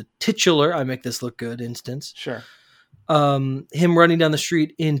the titular I Make This Look Good instance. Sure. Him running down the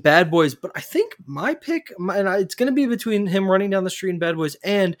street in Bad Boys, but I think my pick, it's going to be between him running down the street in Bad Boys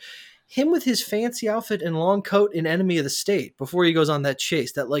and him with his fancy outfit and long coat in Enemy of the State before he goes on that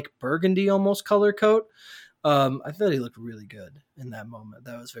chase, that like burgundy almost color coat. I thought he looked really good in that moment.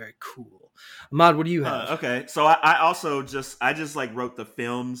 That was very cool. Ahmad, what do you have? Okay, so I also just like wrote the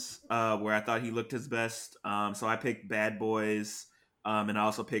films where I thought he looked his best. So I picked Bad Boys, and I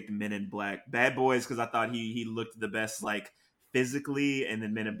also picked Men in Black. Bad Boys because I thought he looked the best like physically, and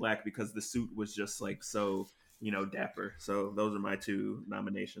then Men in Black because the suit was just like so dapper. So those are my 2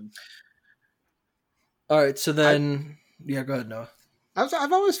 nominations. All right, so then yeah, go ahead, Noah.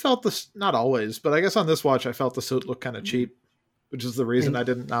 I've always felt this, not always, but I guess on this watch I felt the suit looked kind of cheap, which is the reason I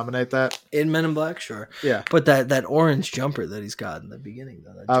didn't nominate that. In Men in Black, sure. Yeah. But that orange jumper that he's got in the beginning,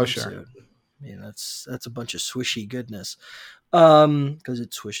 though, that Oh, jumpsuit, sure. I mean, that's a bunch of swishy goodness. Because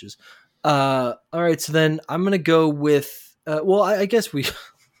it swishes. All right, so then I'm gonna go with I guess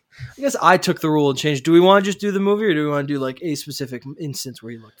I took the rule and changed. Do we want to just do the movie, or do we want to do like a specific instance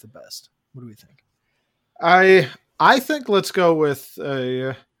where he looked the best? What do we think? I think let's go with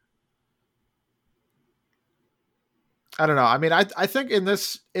I don't know. I mean, I think in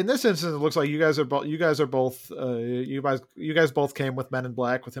this instance, it looks like you guys both came with Men in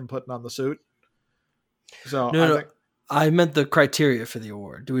Black with him putting on the suit. So No, I meant the criteria for the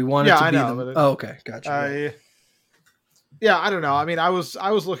award. Do we want it to be? Okay, gotcha. I don't know. I mean, I was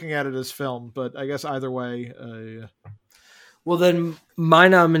looking at it as film, but I guess either way. Well, then my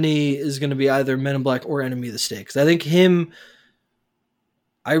nominee is going to be either Men in Black or Enemy of the State. Because I think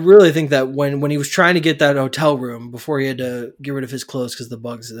I really think that when he was trying to get that hotel room before he had to get rid of his clothes because the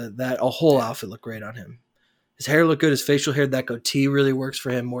bugs, that a whole outfit looked great on him. His hair looked good. His facial hair, that goatee really works for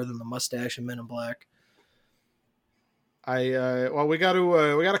him more than the mustache in Men in Black. We got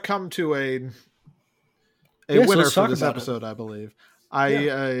to come to a winner for this episode, I believe.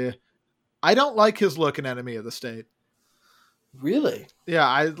 I don't like his look in Enemy of the State. Really? Yeah,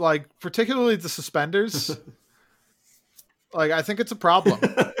 I like particularly the suspenders. Like, I think it's a problem.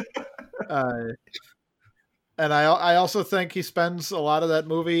 And I also think he spends a lot of that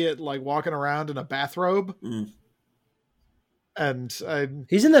movie like walking around in a bathrobe. Mm. And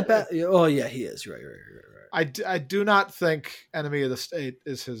he's in that oh yeah, he is. Right. I do not think Enemy of the State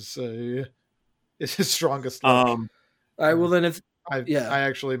is his strongest look. All right, well then I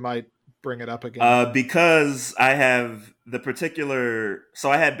actually might bring it up again. Because I have the particular, so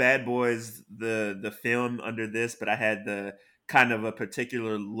I had Bad Boys, the film under this, but I had the kind of a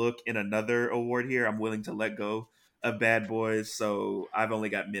particular look in another award here. I'm willing to let go of Bad Boys, so I've only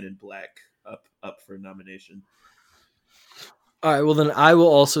got Men in Black up for nomination. All right, well then I will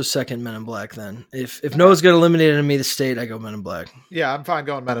also second Men in Black then. If Noah's going to eliminate Enemy of the State, I go Men in Black. Yeah, I'm fine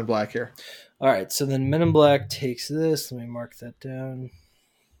going Men in Black here. All right, so then Men in Black takes this. Let me mark that down.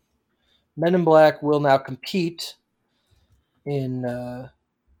 Men in Black will now compete in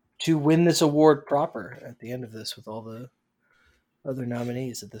to win this award proper at the end of this with all the other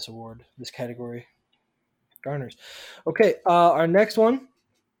nominees that this category garners. Okay, our next one.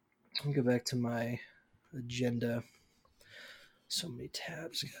 Let me go back to my agenda. So many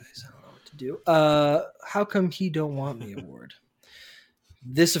tabs, guys. I don't know what to do. How come he don't want me award?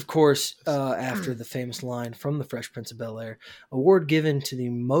 This, of course, after the famous line from The Fresh Prince of Bel-Air, award given to the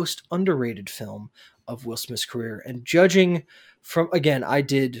most underrated film of Will Smith's career. And judging from, again, I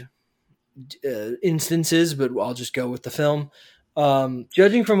did instances, but I'll just go with the film.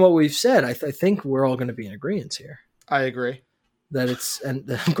 Judging from what we've said, I think we're all going to be in agreement here. I agree that it's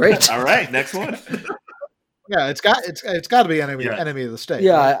great. All right, next one. Yeah, it's got to be Enemy of the State.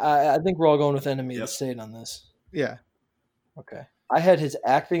 Yeah, right? I think we're all going with Enemy of the State on this. Yeah. Okay. I had his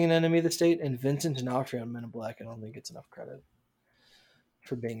acting in Enemy of the State and Vincent D'Onofrio on Men in Black. I don't think it's enough credit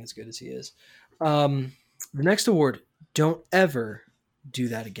for being as good as he is. The next award, Don't Ever Do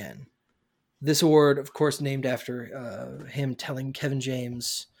That Again. This award, of course, named after him telling Kevin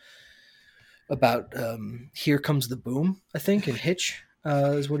James about Here Comes the Boom, I think, in Hitch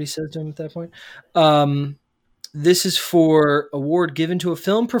is what he says to him at that point. This is for award given to a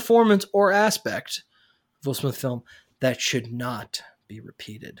film performance or aspect of Will Smith film that should not be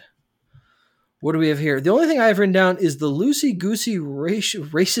repeated. What do we have here? The only thing I have written down is the loosey-goosey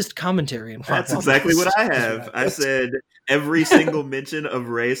racist commentary. That's exactly what I have. I said every single mention of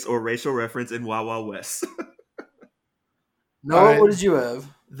race or racial reference in Wild Wild West. Noah, what did you have?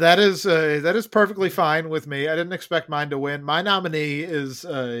 That is perfectly fine with me. I didn't expect mine to win. My nominee is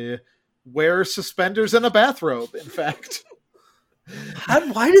wear suspenders and a bathrobe, in fact.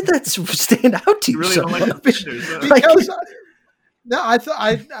 Why did that stand out to you? Really don't like suspenders. Because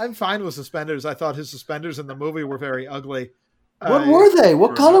I'm fine with suspenders. I thought his suspenders in the movie were very ugly. What were they?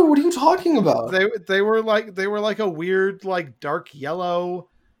 What color? What are you talking about? They were like a weird, like, dark yellow,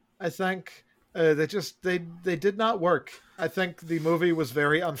 I think. They did not work. I think the movie was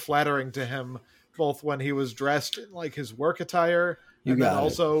very unflattering to him, both when he was dressed in like his work attire and then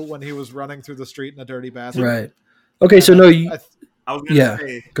also when he was running through the street in a dirty bathroom. Right. Okay, so no, you. I was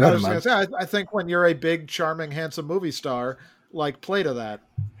gonna say, I think when you're a big, charming, handsome movie star, like, play to that.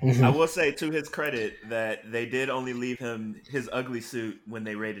 Mm-hmm. I will say, to his credit, that they did only leave him his ugly suit when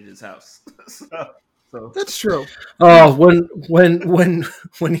they raided his house. So that's true. Oh, when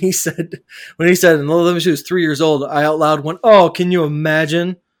he said, and Little she was 3 years old, I out loud went, "Oh, can you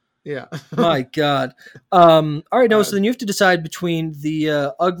imagine?" Yeah. My God. All right, Noah. So then you have to decide between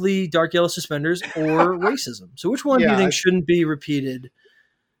the ugly dark yellow suspenders or racism. So which one do you think shouldn't be repeated?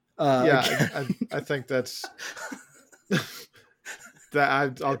 I think that's.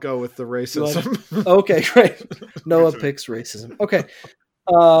 I'll go with the racism. Okay, great. Noah picks racism. Okay.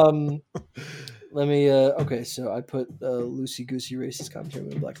 Let me. Okay, so I put loosey goosey racist commentary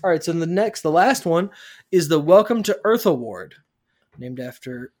in black. All right, so the last one is the Welcome to Earth Award, named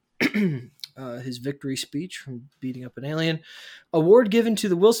after his victory speech from beating up an alien. Award given to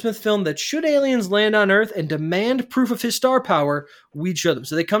the Will Smith film that should aliens land on Earth and demand proof of his star power, we'd show them.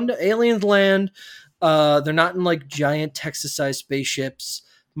 So they come to aliens land. They're not in like giant Texas-sized spaceships.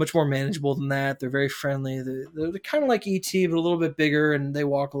 Much more manageable than that. They're very friendly. They're kind of like E.T., but a little bit bigger, and they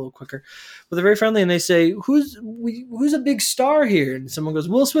walk a little quicker. But they're very friendly, and they say, "Who's a big star here?" And someone goes,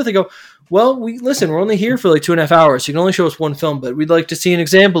 "Will Smith." They go, "Well, we're only here for like 2.5 hours, so you can only show us one film, but we'd like to see an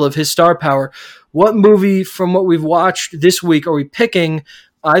example of his star power. What movie from what we've watched this week are we picking?"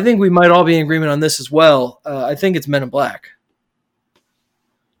 I think we might all be in agreement on this as well. I think it's Men in Black.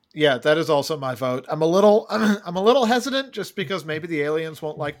 Yeah, that is also my vote. I'm a little hesitant just because maybe the aliens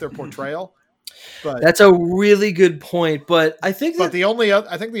won't like their portrayal. But that's a really good point. But I think the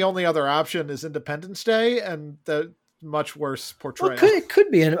only other option is Independence Day, and the much worse portrayal. Well, it could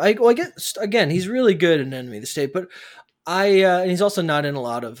be. And I guess again, he's really good in Enemy of the State, but and he's also not in a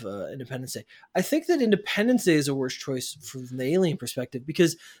lot of Independence Day. I think that Independence Day is a worse choice from the alien perspective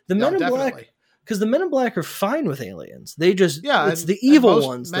because the Men in Black. Because the Men in Black are fine with aliens. They just, it's the evil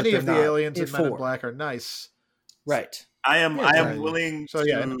ones. Many of the aliens in Men in Black are nice. Right. I am willing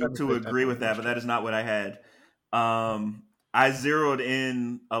to agree with that, but that is not what I had. I zeroed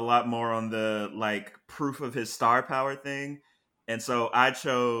in a lot more on the like proof of his star power thing. And so I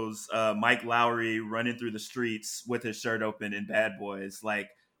chose Mike Lowry running through the streets with his shirt open in Bad Boys. Like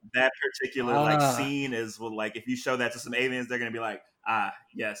that particular scene is like, if you show that to some aliens, they're going to be like,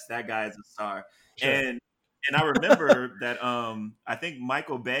 yes, that guy is a star. Sure. And I remember that I think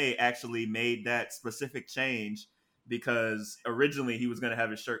Michael Bay actually made that specific change because originally he was going to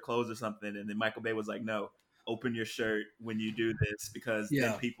have his shirt closed or something, and then Michael Bay was like, no, open your shirt when you do this because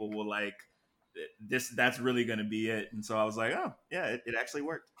then people will like this. That's really going to be it. And so I was like, oh yeah, it actually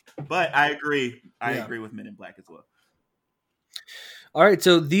worked. But I agree. I agree with Men in Black as well. All right,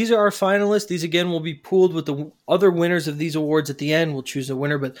 so these are our finalists. These, again, will be pooled with the other winners of these awards at the end. We'll choose a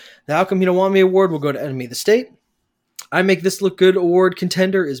winner, but the How Come You Don't Want Me award will go to Enemy of the State. I Make This Look Good award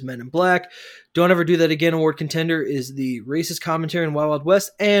contender is Men in Black. Don't Ever Do That Again award contender is the racist commentary in Wild Wild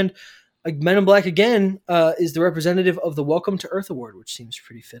West. And Men in Black again is the representative of the Welcome to Earth award, which seems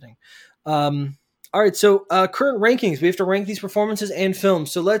pretty fitting. All right, so current rankings. We have to rank these performances and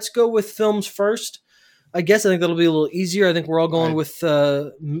films. So let's go with films first. I guess I think that'll be a little easier. I think we're all going with.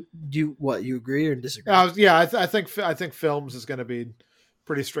 You agree or disagree? I think films is going to be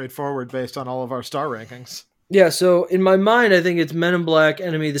pretty straightforward based on all of our star rankings. Yeah. So in my mind, I think it's Men in Black,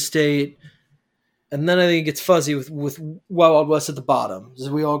 Enemy of the State, and then I think it gets fuzzy with Wild Wild West at the bottom. Does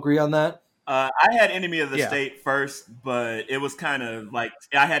we all agree on that? I had Enemy of the State first, but it was kind of like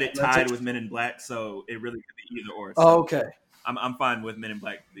I had it tied with Men in Black, so it really could be either or. So okay. I'm fine with Men in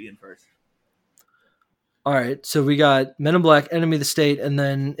Black being first. All right, so we got Men in Black, Enemy of the State, and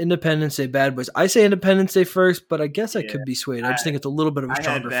then Independence Day, Bad Boys. I say Independence Day first, but I guess I could be swayed. I just think it's a little bit of a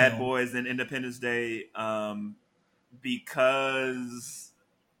stronger film. I had Bad Boys and Independence Day because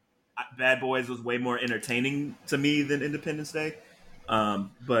Bad Boys was way more entertaining to me than Independence Day.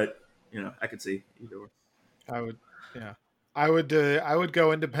 But I could see either way. I would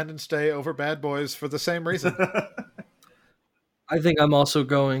go Independence Day over Bad Boys for the same reason. I think I'm also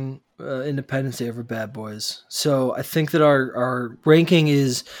going Independence Day over Bad Boys. So I think that our ranking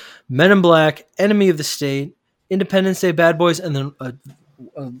is Men in Black, Enemy of the State, Independence Day, Bad Boys, and then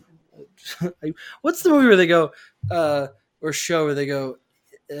what's the movie where they go or show where they go?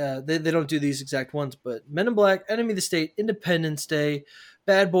 They don't do these exact ones, but Men in Black, Enemy of the State, Independence Day,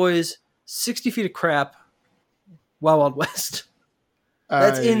 Bad Boys, 60 Feet of Crap, Wild Wild West.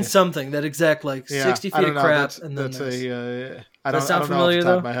 That's in something, that exact 60 feet of crap. That's not familiar off the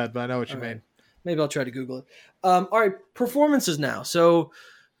top of my head, but I know what you mean. Maybe I'll try to Google it. All right, performances now. So,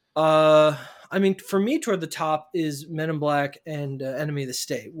 for me, toward the top is Men in Black and Enemy of the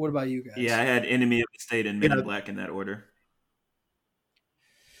State. What about you guys? Yeah, I had Enemy of the State and Men in Black in that order.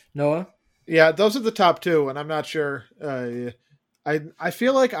 Noah? Yeah, those are the top two, and I'm not sure. I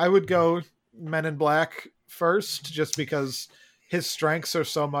feel like I would go Men in Black first, just because his strengths are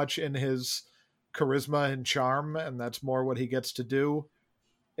so much in his charisma and charm, and that's more what he gets to do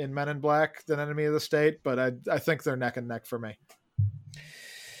in Men in Black than Enemy of the State. But I think they're neck and neck for me.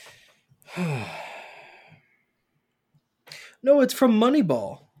 No, it's from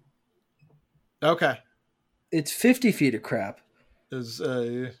Moneyball. Okay. It's 50 Feet of Crap.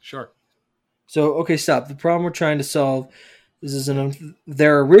 Sure. So, okay, stop. The problem we're trying to solve is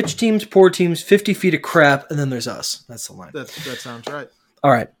there are rich teams, poor teams, 50 feet of crap, and then there's us. That's the line. That sounds right. All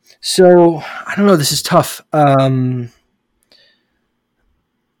right. So, I don't know. This is tough. I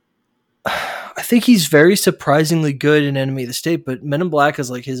think he's very surprisingly good in Enemy of the State, but Men in Black is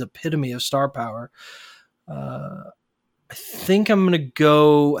like his epitome of star power. I think I'm gonna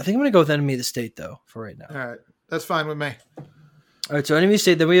go with Enemy of the State though for right now. All right, that's fine with me. All right, so Enemy of the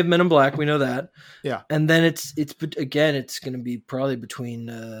State. Then we have Men in Black. We know that. Yeah, and then it's going to be probably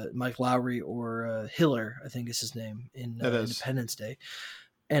between Mike Lowry or Hiller. I think is his name in Independence Day.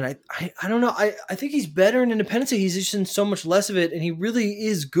 And I don't know. I think he's better in Independence Day. He's just in so much less of it, and he really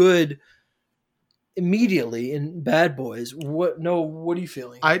is good immediately in Bad Boys. What are you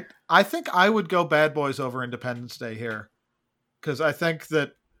feeling? I think I would go Bad Boys over Independence Day here, because I think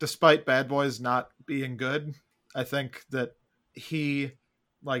that despite Bad Boys not being good, I think that he,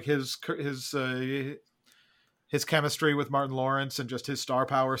 like his chemistry with Martin Lawrence and just his star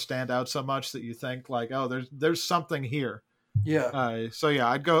power stand out so much that you think like, oh, there's something here. Yeah. So yeah,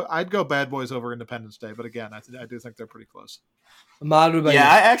 I'd go Bad Boys over Independence Day, but again, I do think they're pretty close. Ahmad, what about you?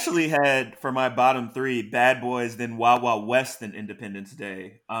 I actually had for my bottom three Bad Boys, then Wild Wild West, then Independence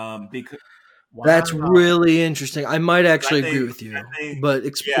Day. Because that's really interesting. I might actually agree with you, but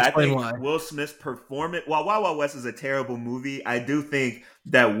explain why. Will Smith's performance, while Wild Wild West is a terrible movie, I do think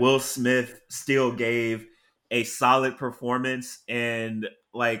that Will Smith still gave a solid performance, and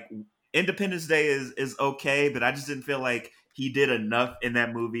like Independence Day is okay, but I just didn't feel like he did enough in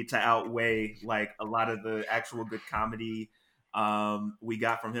that movie to outweigh like a lot of the actual good comedy we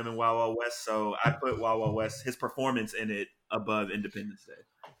got from him in Wild Wild West. So I put Wild Wild West, his performance in it, above Independence Day.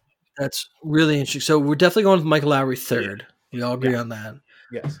 That's really interesting. So we're definitely going with Mike Lowry third. Yeah. We all agree on that.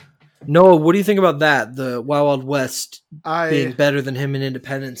 Yes. Noah, what do you think about that? The Wild Wild West being better than him in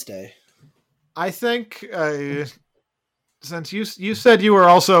Independence Day? I think since you said you were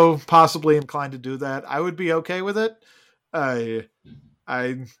also possibly inclined to do that, I would be okay with it. I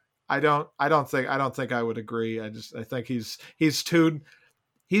don't think I would agree. I think he's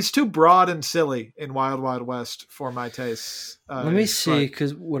too broad and silly in Wild Wild West for my tastes. Let me see,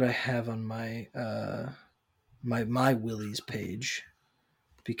 because what I have on my my Willie's page,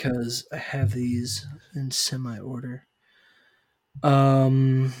 because I have these in semi order.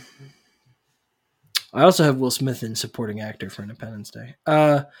 I also have Will Smith in supporting actor for Independence Day.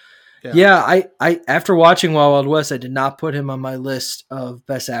 Yeah, I after watching Wild Wild West, I did not put him on my list of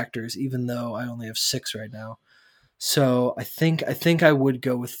best actors, even though I only have 6 right now. So I think I would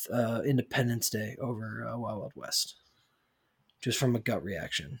go with Independence Day over Wild Wild West, just from a gut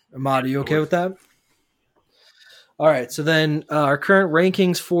reaction. Ahmad, are you okay with that? All right. So then our current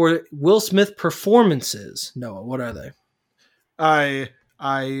rankings for Will Smith performances. Noah, what are they?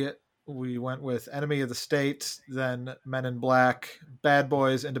 We went with Enemy of the State, then Men in Black, Bad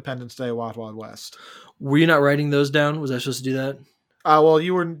Boys, Independence Day, Wild Wild West. Were you not writing those down? Was I supposed to do that? Well,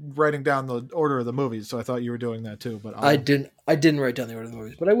 you were writing down the order of the movies, so I thought you were doing that too. But I didn't write down the order of the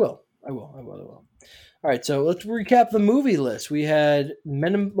movies, but I will. All right, so let's recap the movie list. We had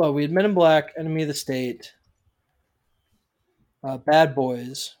Men in Black, Enemy of the State, Bad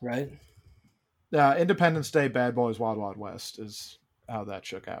Boys, right? Independence Day, Bad Boys, Wild Wild West is how that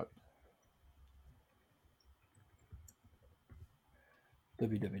shook out.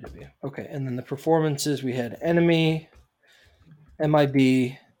 WWW. Okay, and then the performances, we had Enemy,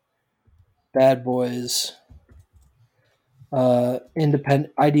 MIB, Bad Boys,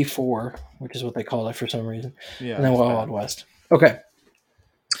 Independent ID4, which is what they call it for some reason, Yeah, and then Wild Wild West. Okay.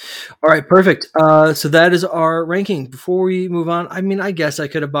 All right, perfect. So that is our ranking. Before we move on, I mean, I guess I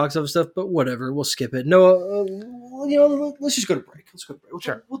could have box office stuff, but whatever. We'll skip it. No, let's just go to break. Let's go to break.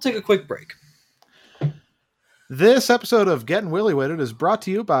 Sure. We'll take a quick break. This episode of Getting Willy Witted is brought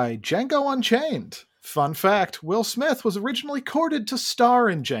to you by Django Unchained. Fun fact, Will Smith was originally courted to star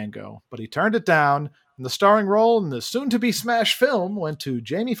in Django, but he turned it down, and the starring role in the soon-to-be smash film went to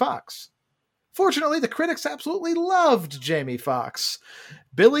Jamie Foxx. Fortunately, the critics absolutely loved Jamie Foxx.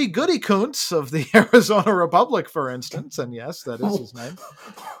 Billy Goody Koontz of the Arizona Republic, for instance, and yes, that is his name.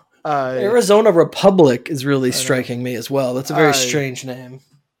 Arizona Republic is really striking me as well. That's a very strange name.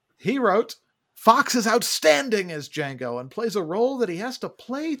 He wrote, Fox is outstanding as Django and plays a role that he has to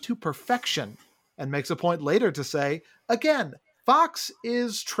play to perfection, and makes a point later to say, again, Fox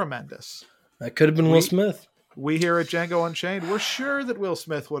is tremendous. That could have been Will Smith. We here at Django Unchained, we're sure that Will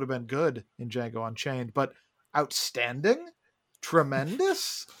Smith would have been good in Django Unchained, but outstanding?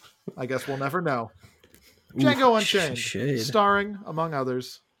 Tremendous? I guess we'll never know. Django Unchained, starring, among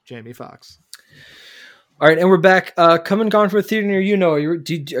others, Jamie Foxx. All right, and we're back. Come and Gone from a theater near you. Know,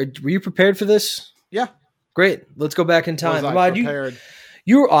 were you prepared for this? Yeah. Great. Let's go back in time. Ahmad, I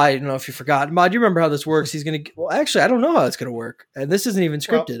don't know if you forgot. Ahmad, you remember how this works? He's going to... Well, actually, I don't know how it's going to work. And this isn't even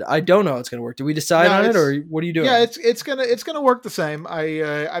scripted. I don't know how it's going to work. Did we decide on it, or what are you doing? Yeah, it's gonna work the same.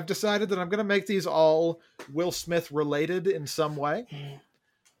 I've decided that I'm going to make these all Will Smith related in some way.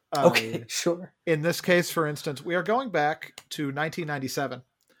 Okay, sure. In this case, for instance, we are going back to 1997.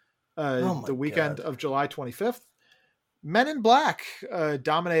 The weekend of July 25th. Men in Black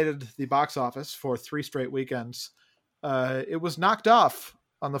dominated the box office for 3 straight weekends. It was knocked off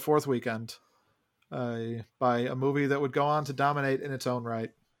on the 4th weekend by a movie that would go on to dominate in its own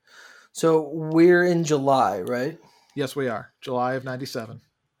right. So we're in July, right? Yes, we are. July of 97.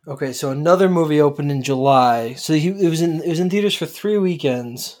 Okay, so another movie opened in July. So it was in theaters for 3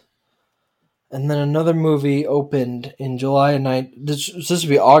 weekends. And then another movie opened in July of this would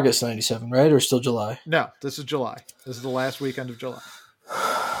be August 97, right? Or still July? No, this is July. This is the last weekend of July.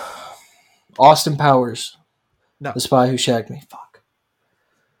 Austin Powers. No. The Spy Who Shagged Me. Fuck.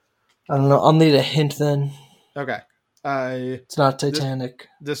 I don't know. I'll need a hint then. Okay. It's not Titanic.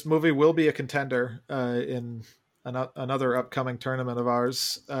 This movie will be a contender in another upcoming tournament of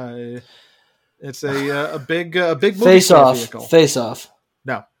ours. It's a big movie. Face Off.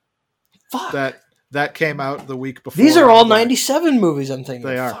 No. Fuck. That came out the week before. These are all 97 movies I'm thinking.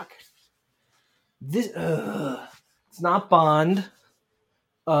 They are. Fuck. It's not Bond.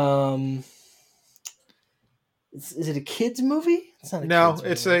 Is it a kids movie? It's not.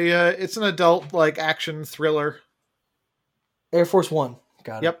 It's an adult like action thriller. Air Force One.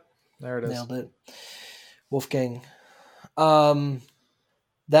 Got it. Yep, there it is. Nailed it. Wolfgang. That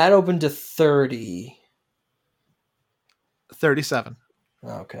opened to 30. 37.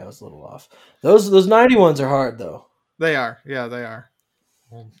 Okay, I was a little off. Those 91s are hard though. They are. Yeah, they are.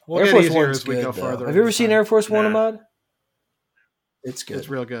 We'll Air get Force easier One's as we good, go though. further. Have you ever seen Air Force One, Ahmad? It's good. It's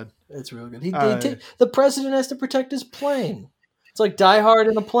real good. It's real good. The president has to protect his plane. It's like Die Hard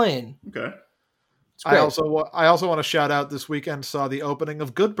in a plane. Okay. I also want to shout out this weekend saw the opening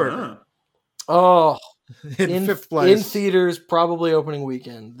of Good Burger. Oh, in 5th place in theaters, probably opening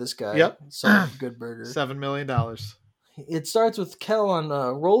weekend. This guy. Yep. Saw Good Burger. $7 million. It starts with Kel on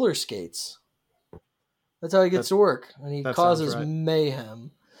roller skates. That's how he gets to work, and he causes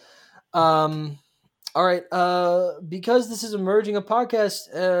mayhem. All right. Because this is emerging a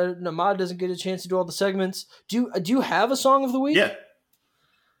podcast, Ahmad doesn't get a chance to do all the segments. Do you have a song of the week? Yeah.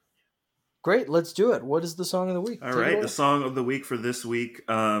 Great. Let's do it. What is the song of the week? All right. The song of the week for this week,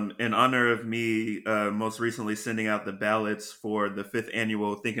 in honor of me most recently sending out the ballots for the 5th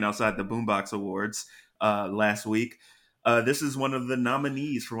annual Thinking Outside the Boombox Awards last week. This is one of the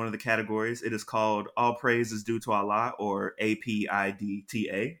nominees for one of the categories. It is called All Praise is Due to Allah, or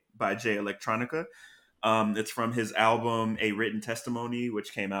APIDTA, by Jay Electronica. It's from his album A Written Testimony,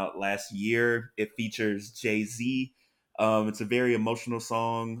 which came out last year. It features Jay-Z. It's a very emotional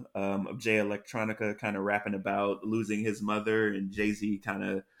song of Jay Electronica kind of rapping about losing his mother, and Jay-Z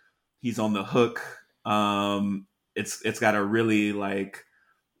he's on the hook. It's got a really like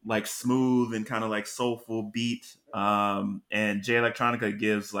smooth and kind of like soulful beat. And Jay Electronica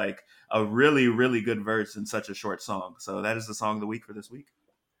gives like a really, really good verse in such a short song. So that is the song of the week for this week.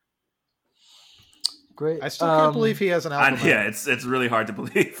 Great. I still can't believe he has an album. Yeah, it's really hard to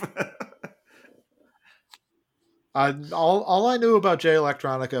believe. All I knew about Jay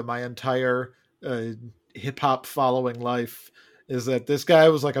Electronica my entire hip hop following life is that this guy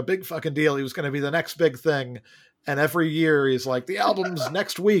was like a big fucking deal. He was going to be the next big thing, and every year he's like, the album's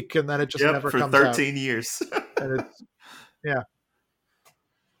next week, and then it just never comes out. For 13 years. And it's, yeah.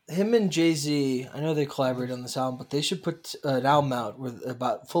 Him and Jay-Z, I know they collaborated on this album, but they should put an album out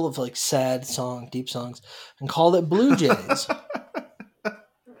full of like sad deep songs, and call it Blue Jays.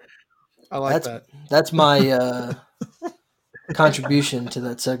 I like that. That's my contribution to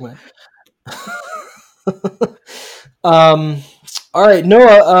that segment. All right,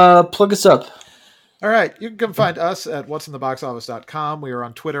 Noah, plug us up. All right, you can find us at what'sintheboxoffice.com. We are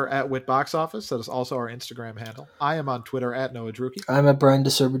on Twitter at WitBoxOffice. That is also our Instagram handle. I am on Twitter at Noah Druki. I'm at Brian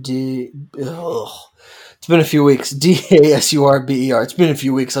DeSurber D. Ugh. It's been a few weeks. DASURBER. It's been a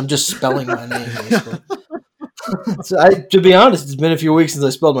few weeks. I'm just spelling my name. To be honest, it's been a few weeks since I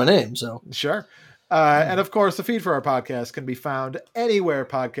spelled my name. So sure. And of course, the feed for our podcast can be found anywhere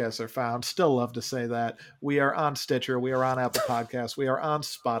podcasts are found. Still love to say that. We are on Stitcher. We are on Apple Podcasts. We are on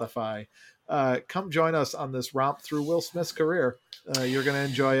Spotify. Come join us on this romp through Will Smith's career. You're going to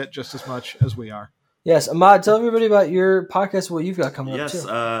enjoy it just as much as we are. Yes, Ahmad, tell everybody about your podcast, what you've got coming up too.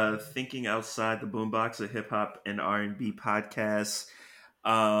 Yes, Thinking Outside the Boombox, a hip-hop and R&B podcast.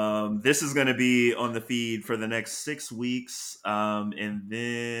 This is going to be on the feed for the next 6 weeks, and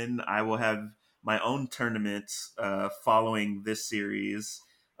then I will have my own tournament following this series,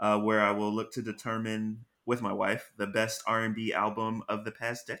 where I will look to determine with my wife the best R&B album of the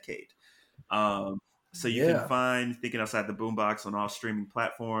past decade. So you can find Thinking Outside the Boombox on all streaming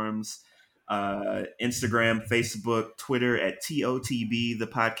platforms, Instagram, Facebook, Twitter at TOTB the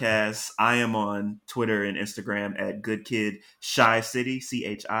podcast. I am on Twitter and Instagram at Good Kid Shy City,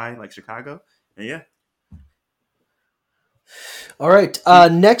 CHI, like Chicago. And yeah. All right.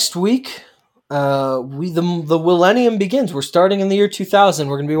 Next week, the millennium begins. We're starting in the year 2000.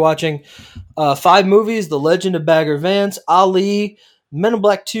 We're going to be watching 5 movies: The Legend of Bagger Vance, Ali, Men in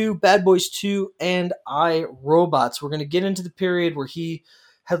Black 2, Bad Boys 2, and I, Robots. We're going to get into the period where he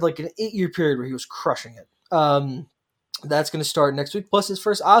had like an 8-year period where he was crushing it. That's going to start next week, plus his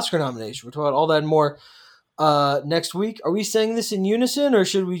first Oscar nomination. We'll talk about all that and more next week. Are we saying this in unison, or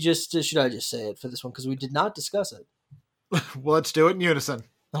should I just say it for this one? Because we did not discuss it. Well, let's do it in unison.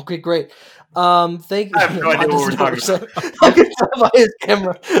 Okay, great. Thank you. I have no idea what we're talking about. I can tell by his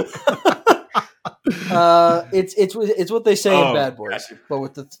camera. It's what they say in Bad Boys, gotcha. but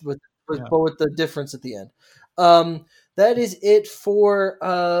with the difference at the end. That is it for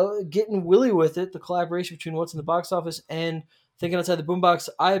Getting Willy with It, the collaboration between What's in the Box Office and Thinking Outside the Boombox.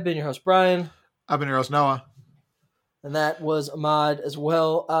 I have been your host, Brian. I've been your host, Noah. And that was Ahmad as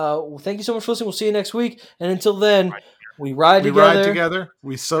well. Thank you so much for listening. We'll see you next week. And until then, we ride together.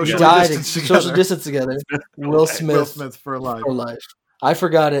 We socially distance together. Will Smith for life. I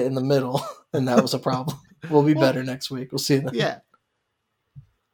forgot it in the middle, and that was a problem. We'll be better next week. We'll see you then. Yeah.